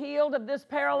 I'm healed of this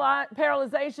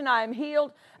paralyzation. I am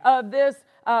healed of this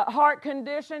heart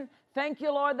condition. Thank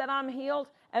you, Lord, that I'm healed.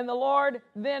 And the Lord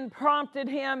then prompted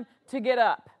him to get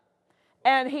up.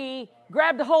 And he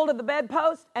grabbed a hold of the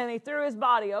bedpost and he threw his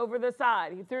body over the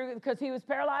side. He threw, because he was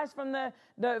paralyzed from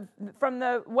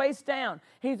the waist down.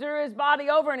 He threw his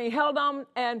body over and he held on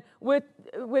and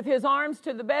with his arms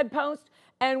to the bedpost.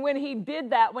 And when he did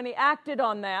that, when he acted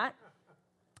on that,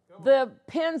 the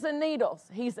pins and needles,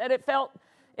 he said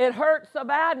it hurt so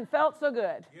bad and felt so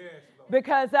good. Yes,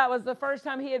 because that was the first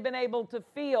time he had been able to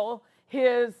feel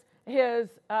his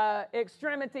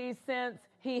extremities since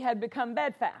he had become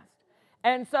bedfast.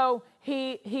 And so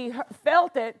he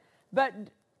felt it, but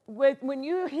when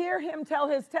you hear him tell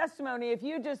his testimony, if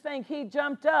you just think he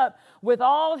jumped up with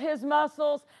all of his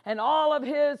muscles and all of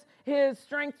his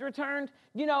strength returned,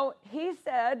 he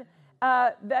said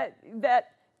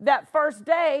that first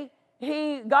day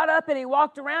he got up and he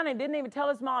walked around and didn't even tell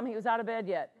his mom he was out of bed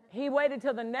yet. He waited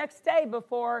till the next day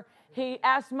before he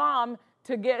asked mom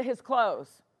to get his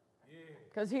clothes.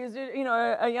 Because he was,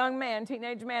 a young man,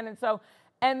 teenage man.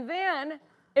 And then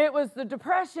it was the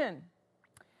depression.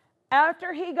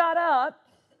 After he got up,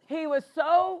 he was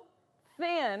so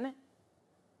thin,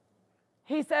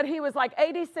 he said he was like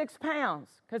 86 pounds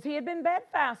because he had been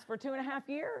bedfast for 2.5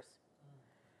 years.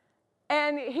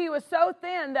 And he was so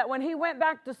thin that when he went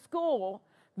back to school,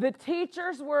 the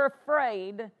teachers were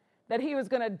afraid that he was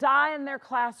going to die in their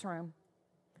classroom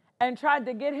and tried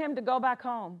to get him to go back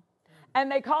home. And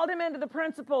they called him into the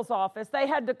principal's office. They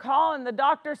had to call, and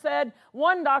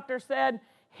one doctor said,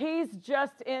 he's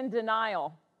just in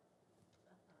denial.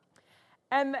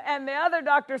 And the other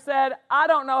doctor said, I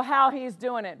don't know how he's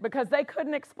doing it, because they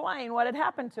couldn't explain what had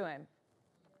happened to him.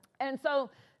 And so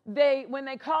when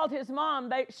they called his mom,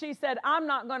 she said, I'm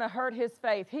not going to hurt his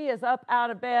faith. He is up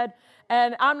out of bed,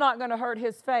 and I'm not going to hurt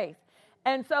his faith.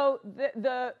 And so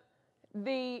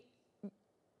the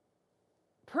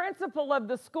principal of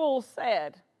the school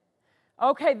said,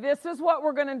 okay, this is what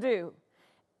we're going to do.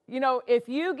 If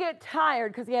you get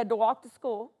tired, because he had to walk to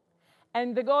school,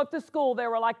 And to go up to school, there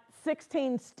were like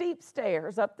 16 steep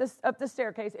stairs up the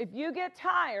staircase. If you get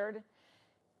tired,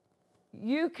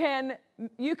 you can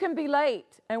be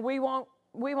late, and we won't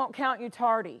count you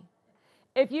tardy.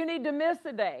 If you need to miss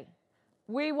a day,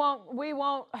 we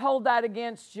won't hold that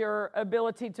against your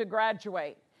ability to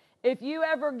graduate. If you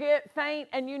ever get faint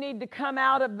and you need to come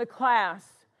out of the class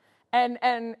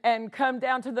and come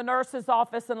down to the nurse's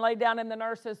office and lay down in the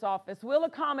nurse's office, we'll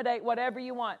accommodate whatever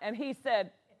you want. And he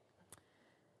said,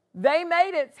 they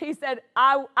made it. He said,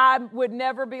 I would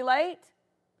never be late.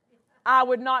 I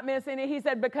would not miss any. He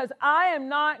said, because I am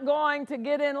not going to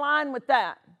get in line with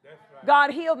that. That's right.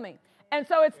 God healed me. And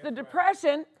so it's the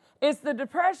depression. It's the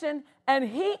depression. And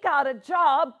he got a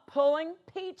job pulling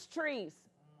peach trees.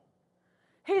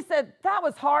 He said, that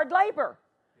was hard labor.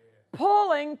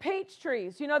 Pulling peach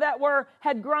trees. You know, that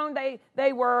had grown.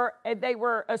 They were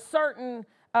a certain,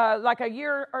 like a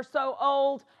year or so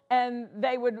old. And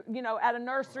they would, at a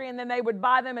nursery, and then they would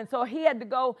buy them. And so he had to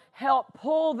go help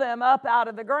pull them up out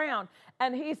of the ground.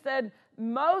 And he said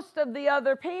most of the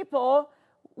other people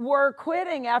were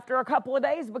quitting after a couple of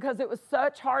days because it was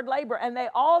such hard labor. And they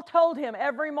all told him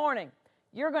every morning,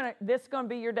 this is going to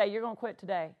be your day. You're going to quit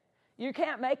today. You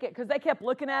can't make it, because they kept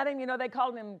looking at him. They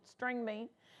called him string meat.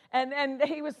 And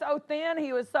he was so thin.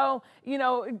 He was so,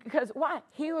 because why?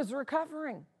 He was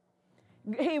recovering.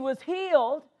 He was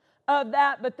healed of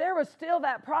that, but there was still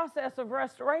that process of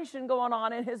restoration going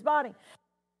on in his body.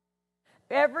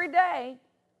 Every day,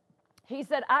 he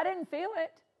said, I didn't feel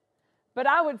it, but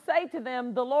I would say to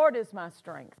them, the Lord is my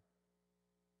strength.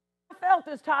 I felt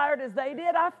as tired as they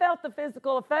did. I felt the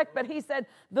physical effect, but he said,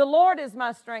 the Lord is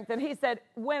my strength. And he said,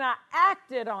 when I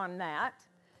acted on that,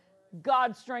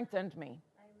 God strengthened me.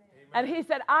 Amen. And he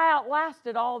said, I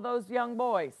outlasted all those young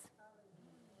boys.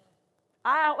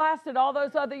 I outlasted all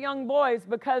those other young boys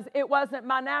because it wasn't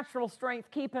my natural strength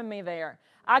keeping me there.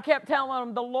 I kept telling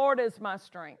them, the Lord is my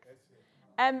strength.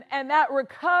 And that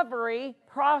recovery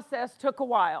process took a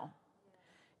while.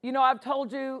 I've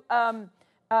told you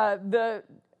the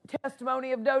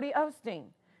testimony of Dodie Osteen,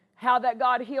 how that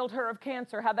God healed her of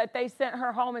cancer, how that they sent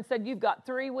her home and said, you've got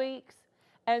 3 weeks,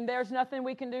 and there's nothing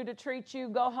we can do to treat you.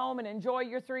 Go home and enjoy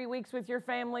your 3 weeks with your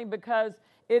family, because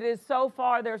it is so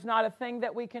far, there's not a thing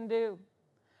that we can do.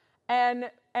 And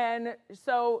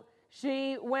so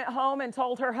she went home and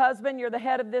told her husband, you're the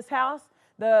head of this house.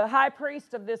 The high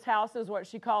priest of this house is what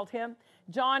she called him,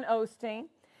 John Osteen,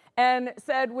 and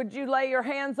said, would you lay your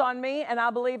hands on me, and I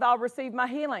believe I'll receive my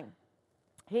healing.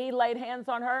 He laid hands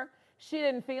on her. She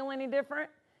didn't feel any different.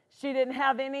 She didn't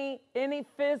have any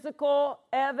physical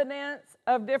evidence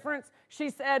of difference. She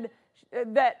said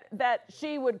that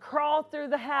she would crawl through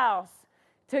the house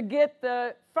to get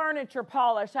the furniture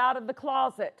polish out of the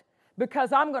closet,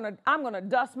 because I'm gonna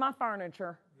dust my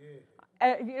furniture.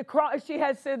 Yeah. She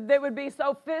had said they would be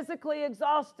so physically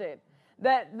exhausted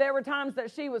that there were times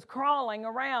that she was crawling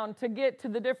around to get to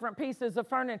the different pieces of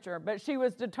furniture. But she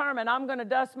was determined, I'm going to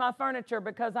dust my furniture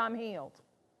because I'm healed.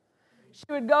 She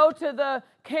would go to the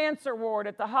cancer ward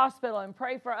at the hospital and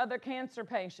pray for other cancer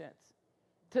patients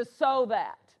to sow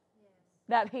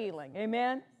that healing.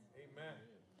 Amen? Amen.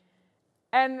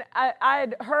 And I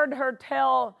had heard her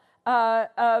tell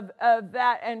of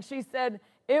that, and she said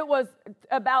it was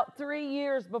about 3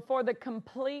 years before the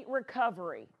complete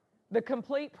recovery, the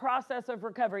complete process of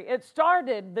recovery. It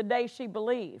started the day she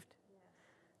believed,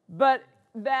 but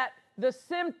that the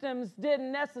symptoms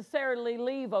didn't necessarily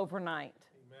leave overnight.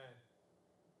 Amen.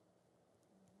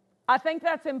 I think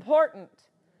that's important.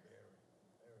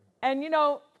 And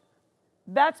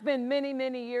that's been many,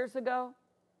 many years ago.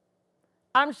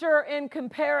 I'm sure in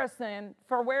comparison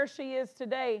for where she is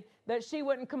today, that she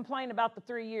wouldn't complain about the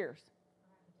 3 years.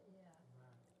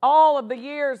 All of the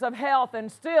years of health,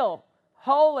 and still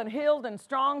whole and healed and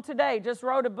strong today. Just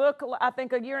wrote a book, I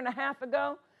think, 1.5 years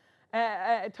ago,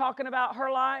 talking about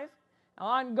her life,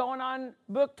 going on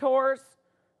book tours.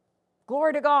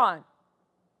 Glory to God.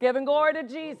 Giving glory to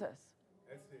Jesus.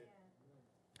 That's it.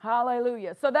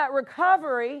 Hallelujah. So that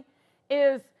recovery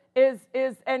is,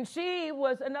 and she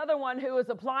was another one who was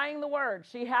applying the word.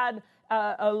 She had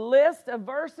a list of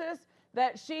verses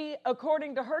that she,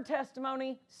 according to her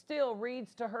testimony, still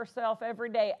reads to herself every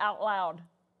day out loud.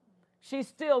 She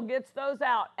still gets those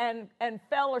out and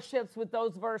fellowships with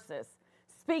those verses,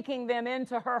 speaking them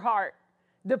into her heart,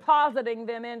 depositing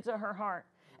them into her heart.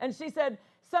 And she said,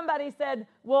 somebody said,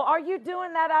 well, are you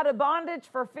doing that out of bondage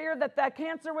for fear that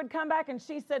cancer would come back? And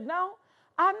she said, no,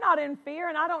 I'm not in fear,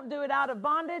 and I don't do it out of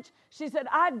bondage. She said,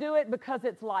 I do it because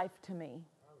it's life to me.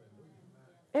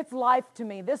 It's life to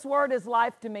me. This word is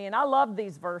life to me, and I love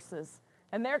these verses,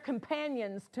 and they're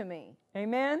companions to me.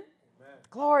 Amen? Amen.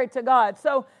 Glory to God.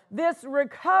 So this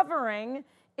recovering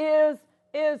is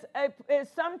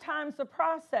sometimes a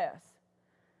process.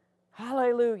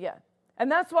 Hallelujah. And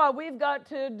that's why we've got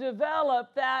to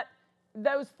develop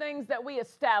those things that we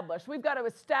establish. We've got to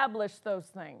establish those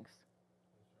things.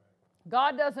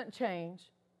 God doesn't change.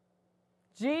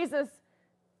 Jesus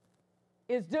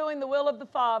is doing the will of the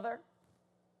Father,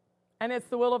 and it's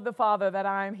the will of the Father that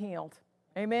I am healed.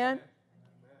 Amen?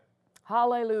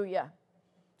 Hallelujah.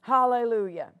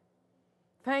 Hallelujah.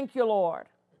 Thank you, Lord.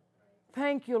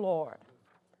 Thank you, Lord.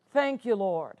 Thank you,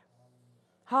 Lord.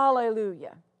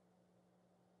 Hallelujah.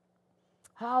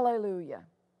 Hallelujah.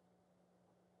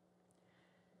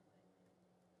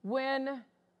 When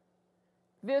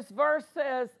this verse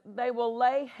says they will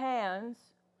lay hands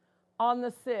on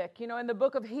the sick, you know, in the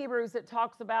book of Hebrews it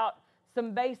talks about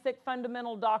some basic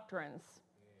fundamental doctrines.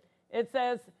 It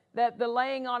says that the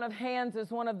laying on of hands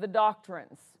is one of the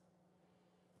doctrines.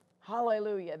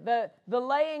 Hallelujah. The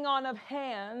laying on of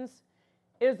hands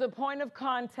is a point of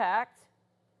contact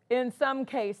in some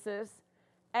cases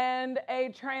and a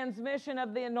transmission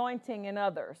of the anointing in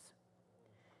others.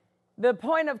 The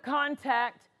point of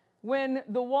contact when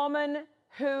the woman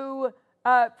who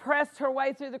pressed her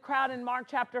way through the crowd in Mark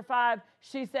chapter 5,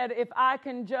 she said, if I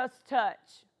can just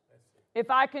touch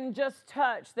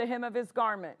the hem of his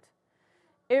garment.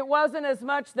 It wasn't as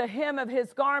much the hem of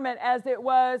his garment as it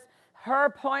was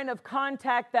her point of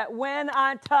contact, that when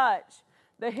I touch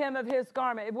the hem of his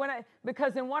garment,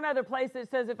 because in one other place it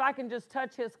says, if I can just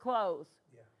touch his clothes.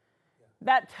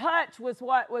 That touch was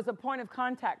what was a point of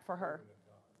contact for her.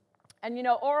 And you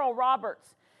know, Oral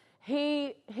Roberts,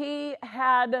 he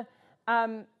had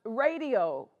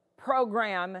radio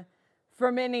program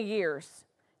for many years.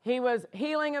 He was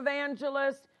healing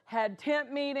evangelist, had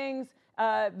tent meetings,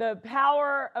 the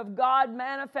power of God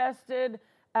manifested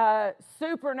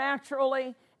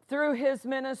supernaturally through his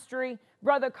ministry.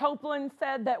 Brother Copeland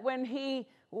said that when he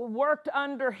worked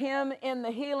under him in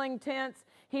the healing tents,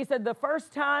 he said, the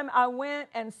first time I went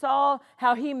and saw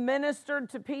how he ministered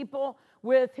to people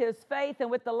with his faith and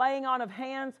with the laying on of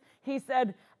hands, he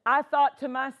said, I thought to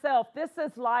myself, this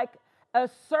is like a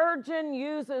surgeon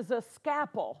uses a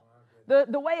scalpel.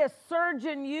 The way a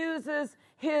surgeon uses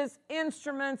his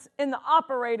instruments in the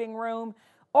operating room,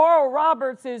 Oral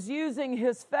Roberts is using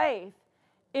his faith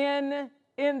in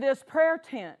this prayer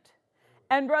tent.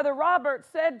 And Brother Roberts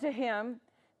said to him,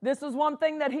 this is one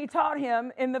thing that he taught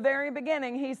him in the very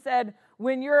beginning. He said,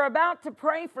 when you're about to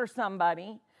pray for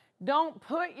somebody, don't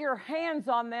put your hands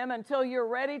on them until you're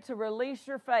ready to release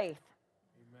your faith.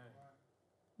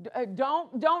 Amen.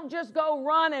 Don't just go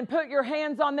run and put your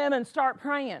hands on them and start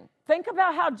praying. Think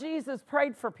about how Jesus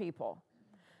prayed for people.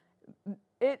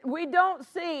 We don't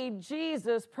see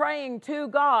Jesus praying to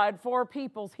God for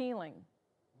people's healing.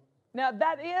 Now,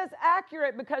 that is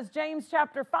accurate because James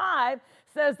chapter 5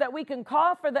 says that we can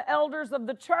call for the elders of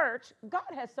the church. God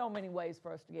has so many ways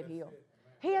for us to get healed.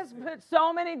 He has put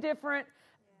so many different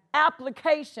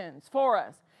applications for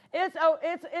us.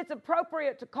 It's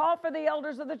appropriate to call for the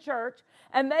elders of the church,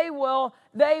 and they will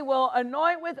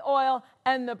anoint with oil,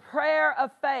 and the prayer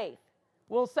of faith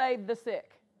will save the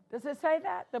sick. Does it say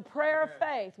that? The prayer of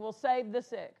faith will save the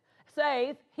sick.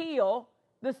 Heal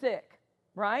the sick,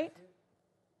 right?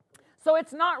 So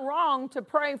it's not wrong to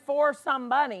pray for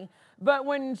somebody, but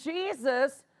when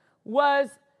Jesus was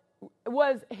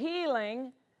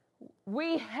healing,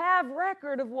 we have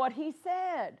record of what he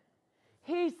said.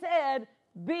 He said,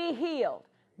 be healed,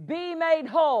 be made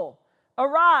whole,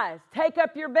 arise, take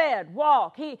up your bed,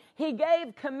 walk. He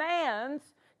gave commands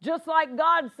just like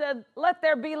God said, let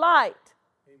there be light.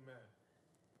 Amen.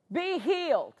 Be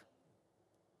healed.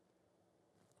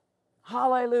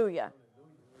 Hallelujah.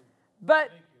 But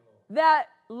that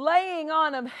laying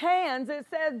on of hands, it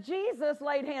says Jesus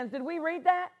laid hands. Did we read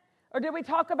that? Or did we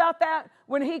talk about that?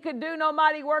 When he could do no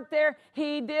mighty work there,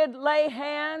 he did lay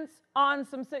hands on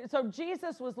some sick. So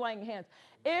Jesus was laying hands.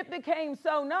 It became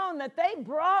so known that they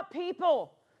brought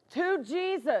people to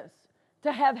Jesus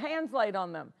to have hands laid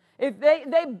on them. If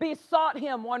they besought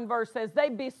him, one verse says, they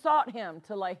besought him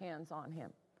to lay hands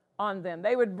on them.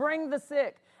 They would bring the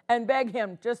sick and beg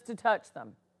him just to touch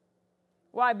them.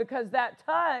 Why? Because that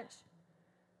touch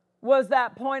was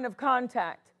that point of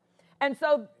contact. And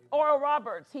so Oral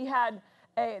Roberts, he had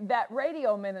that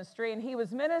radio ministry, and he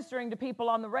was ministering to people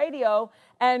on the radio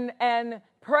and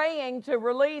praying to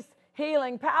release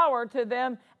healing power to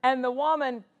them. And the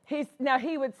woman, he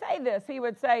would say this, he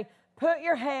would say, put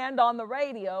your hand on the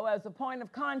radio as a point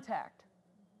of contact.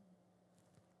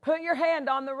 Put your hand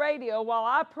on the radio while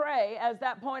I pray as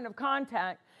that point of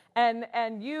contact.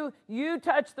 And you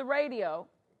touch the radio.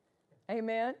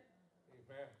 Amen.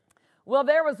 Well,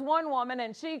 there was one woman,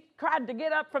 and she tried to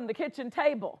get up from the kitchen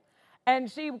table, and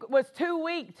she was too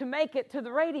weak to make it to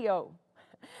the radio.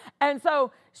 And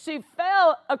so she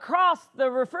fell across the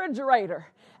refrigerator,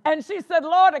 and she said,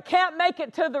 Lord, I can't make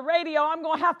it to the radio. I'm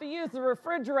going to have to use the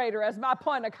refrigerator as my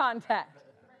point of contact.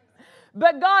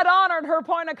 But God honored her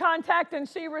point of contact, and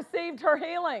she received her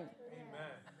healing.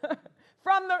 Amen.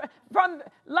 from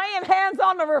laying hands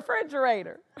on the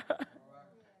refrigerator.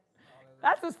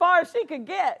 That's as far as she could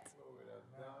get.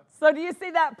 So do you see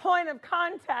that point of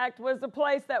contact was the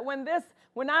place that when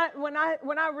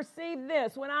I receive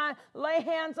this, when I lay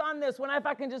hands on this, if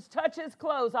I can just touch his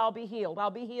clothes, I'll be healed.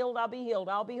 I'll be healed. I'll be healed.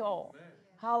 I'll be whole. Amen.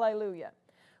 Hallelujah.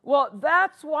 Well,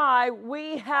 that's why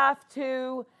we have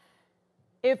to,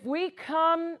 if we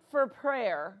come for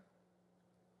prayer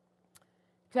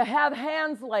to have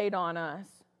hands laid on us,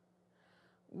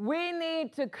 we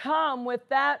need to come with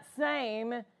that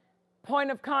same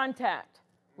point of contact,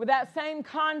 with that same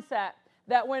concept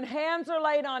that when hands are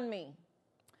laid on me.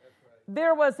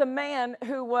 There was a man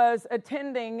who was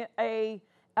attending a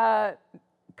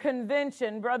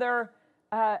convention. Brother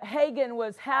Hagin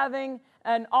was having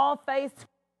an all-faith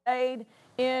crusade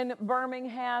in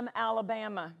Birmingham,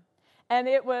 Alabama. And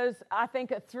it was, I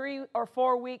think, a 3 or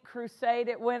 4 week crusade.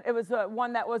 It was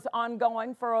one that was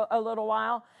ongoing for a little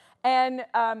while. And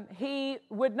he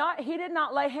did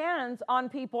not lay hands on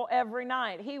people every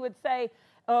night. He would say,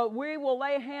 we will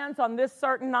lay hands on this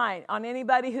certain night on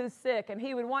anybody who's sick. And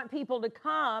he would want people to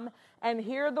come and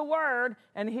hear the word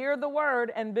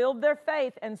and build their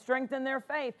faith and strengthen their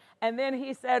faith. And then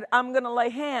he said, I'm going to lay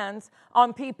hands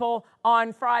on people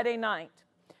on Friday night.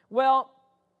 Well,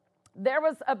 there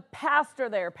was a pastor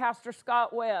there, Pastor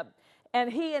Scott Webb, and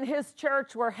he and his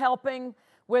church were helping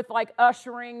with like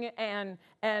ushering and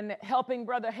helping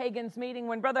Brother Hagin's meeting.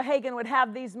 When Brother Hagin would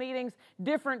have these meetings,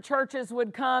 different churches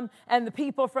would come, and the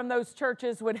people from those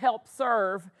churches would help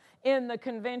serve in the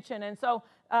convention. And so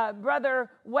Pastor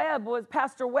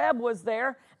Webb was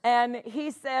there, and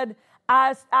he said,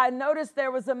 I noticed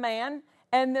there was a man,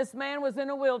 and this man was in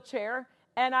a wheelchair,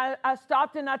 and I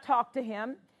stopped and I talked to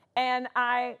him, and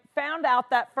I found out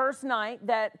that first night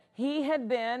that he had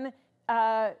been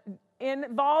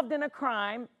involved in a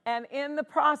crime, and in the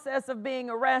process of being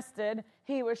arrested,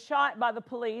 he was shot by the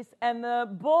police, and the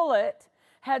bullet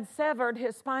had severed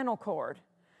his spinal cord.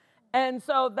 And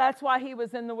so that's why he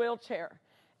was in the wheelchair.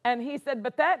 And he said,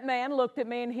 but that man looked at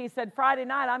me and he said, Friday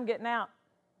night, I'm getting out.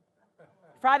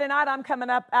 Friday night, I'm coming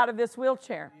up out of this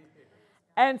wheelchair.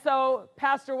 And so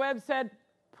Pastor Webb said,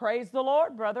 praise the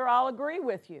Lord, brother, I'll agree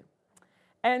with you.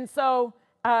 And so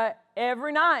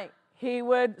every night, he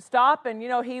would stop, and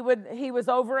he was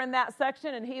over in that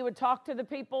section, and he would talk to the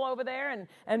people over there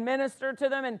and minister to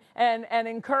them and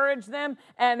encourage them,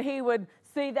 and he would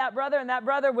see that brother, and that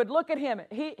brother would look at him.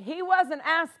 He wasn't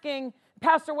asking,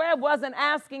 Pastor Webb wasn't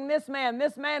asking this man.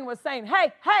 This man was saying,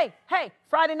 hey,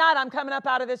 Friday night I'm coming up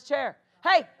out of this chair.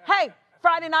 Hey,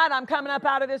 Friday night I'm coming up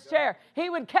out of this chair.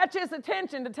 He would catch his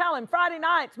attention to tell him, Friday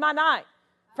night's my night.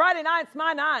 Friday night's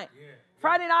my night.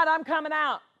 Friday night I'm coming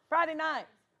out. Friday night.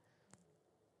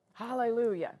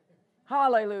 Hallelujah.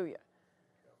 Hallelujah.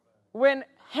 When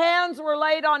hands were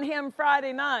laid on him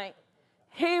Friday night,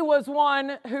 he was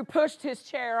one who pushed his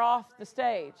chair off the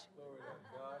stage.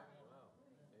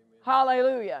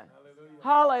 Hallelujah.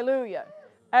 Hallelujah.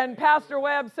 And Pastor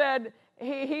Webb said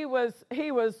he was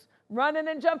running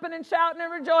and jumping and shouting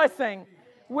and rejoicing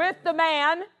with the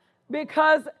man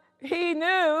because he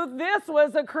knew this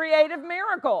was a creative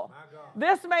miracle.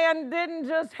 This man didn't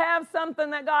just have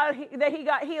something that he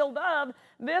got healed of.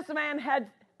 This man had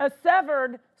a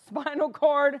severed spinal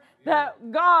cord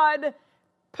that God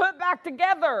put back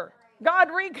together. God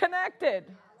reconnected.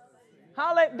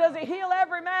 Does he heal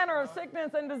every manner of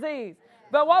sickness and disease?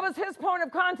 But what was his point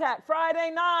of contact?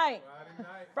 Friday night.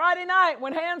 Friday night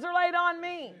when hands are laid on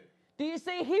me. Do you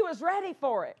see? He was ready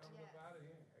for it.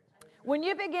 When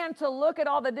you begin to look at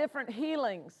all the different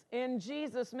healings in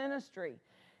Jesus' ministry,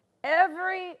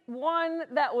 every one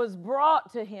that was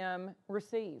brought to him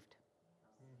received.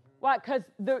 Why? Because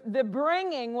the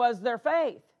bringing was their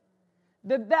faith.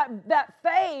 That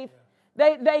faith,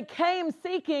 they came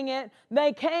seeking it.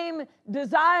 They came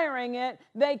desiring it.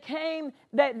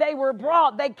 They were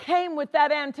brought. They came with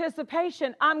that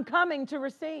anticipation. I'm coming to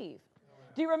receive.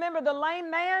 Do you remember the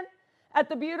lame man at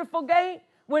the beautiful gate?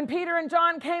 When Peter and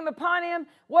John came upon him,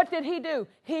 what did he do?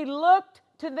 He looked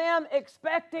to them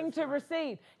expecting to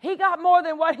receive. He got more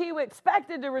than what he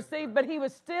expected to receive, but he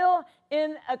was still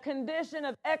in a condition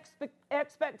of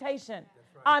expectation.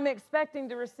 Right. I'm expecting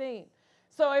to receive.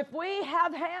 So if we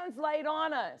have hands laid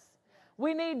on us,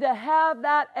 we need to have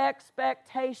that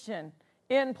expectation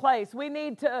in place. We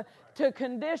need to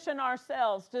condition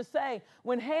ourselves to say,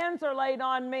 when hands are laid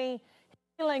on me,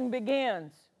 healing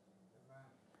begins.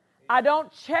 I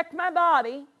don't check my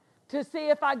body to see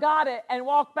if I got it and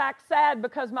walk back sad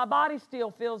because my body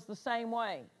still feels the same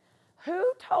way. Who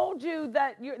told you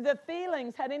that the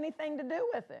feelings had anything to do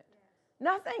with it?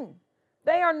 Nothing.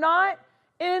 They are not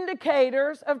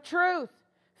indicators of truth.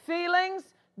 Feelings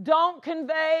don't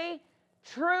convey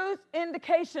truth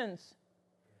indications.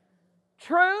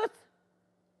 Truth,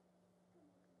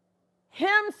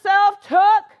 Himself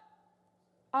took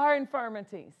our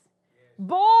infirmities,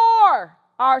 bore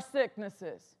our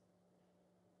sicknesses.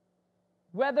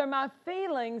 Whether my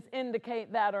feelings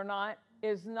indicate that or not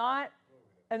is not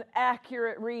an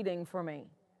accurate reading for me.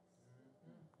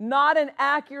 Not an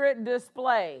accurate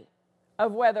display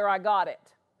of whether I got it.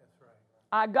 That's right.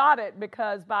 I got it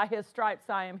because by His stripes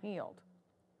I am healed.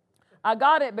 I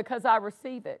got it because I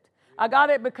receive it. I got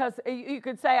it because, you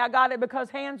could say, I got it because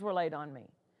hands were laid on me.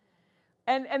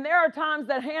 And there are times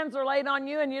that hands are laid on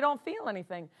you and you don't feel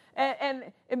anything. And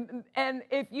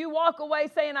if you walk away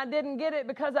saying, I didn't get it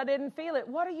because I didn't feel it,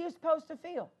 what are you supposed to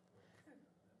feel?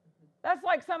 That's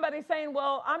like somebody saying,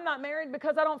 well, I'm not married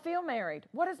because I don't feel married.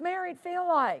 What does married feel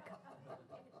like?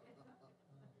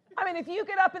 I mean, if you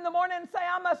get up in the morning and say,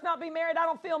 I must not be married, I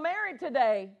don't feel married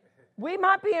today, we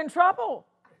might be in trouble.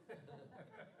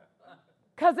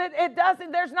 Because it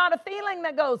doesn't, there's not a feeling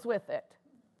that goes with it.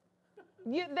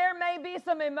 There may be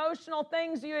some emotional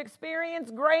things you experience,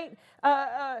 great,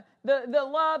 the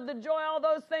love, the joy, all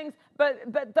those things,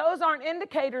 but those aren't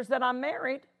indicators that I'm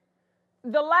married.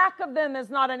 The lack of them is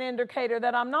not an indicator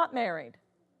that I'm not married.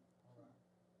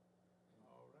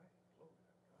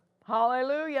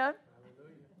 Hallelujah.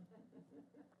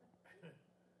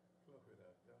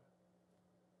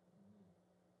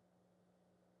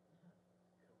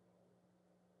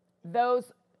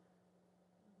 Those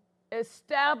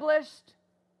established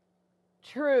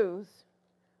truths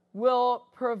will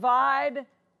provide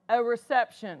a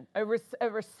reception, a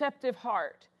receptive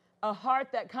heart, a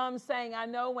heart that comes saying, I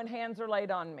know when hands are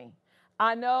laid on me.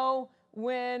 I know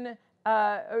when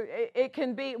it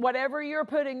can be whatever you're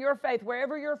putting your faith,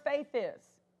 wherever your faith is,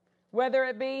 whether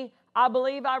it be, I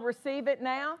believe I receive it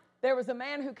now. There was a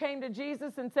man who came to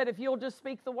Jesus and said, if you'll just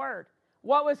speak the word.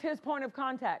 What was his point of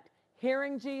contact?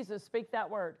 Hearing Jesus speak that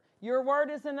word. Your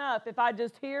word is enough. If I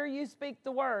just hear you speak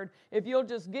the word, if you'll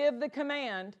just give the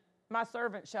command, my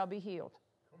servant shall be healed.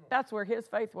 That's where his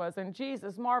faith was, and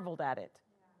Jesus marveled at it.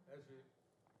 That's it.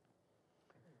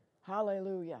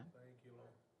 Hallelujah. Thank you, Lord.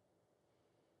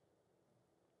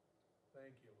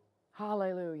 Thank you, Lord.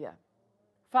 Hallelujah.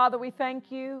 Father, we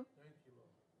thank you Thank you,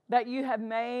 Lord. that you have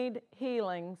made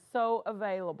healing so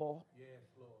available, Yes,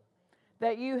 Lord.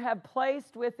 that you have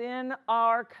placed within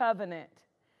our covenant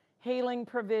healing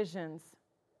provisions.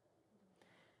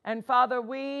 And Father,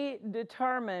 we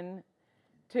determine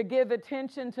to give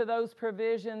attention to those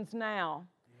provisions now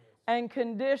and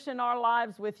condition our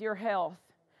lives with your health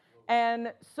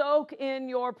and soak in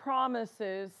your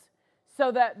promises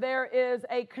so that there is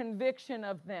a conviction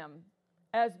of them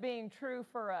as being true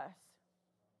for us.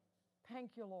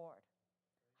 Thank you, Lord.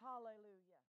 Hallelujah.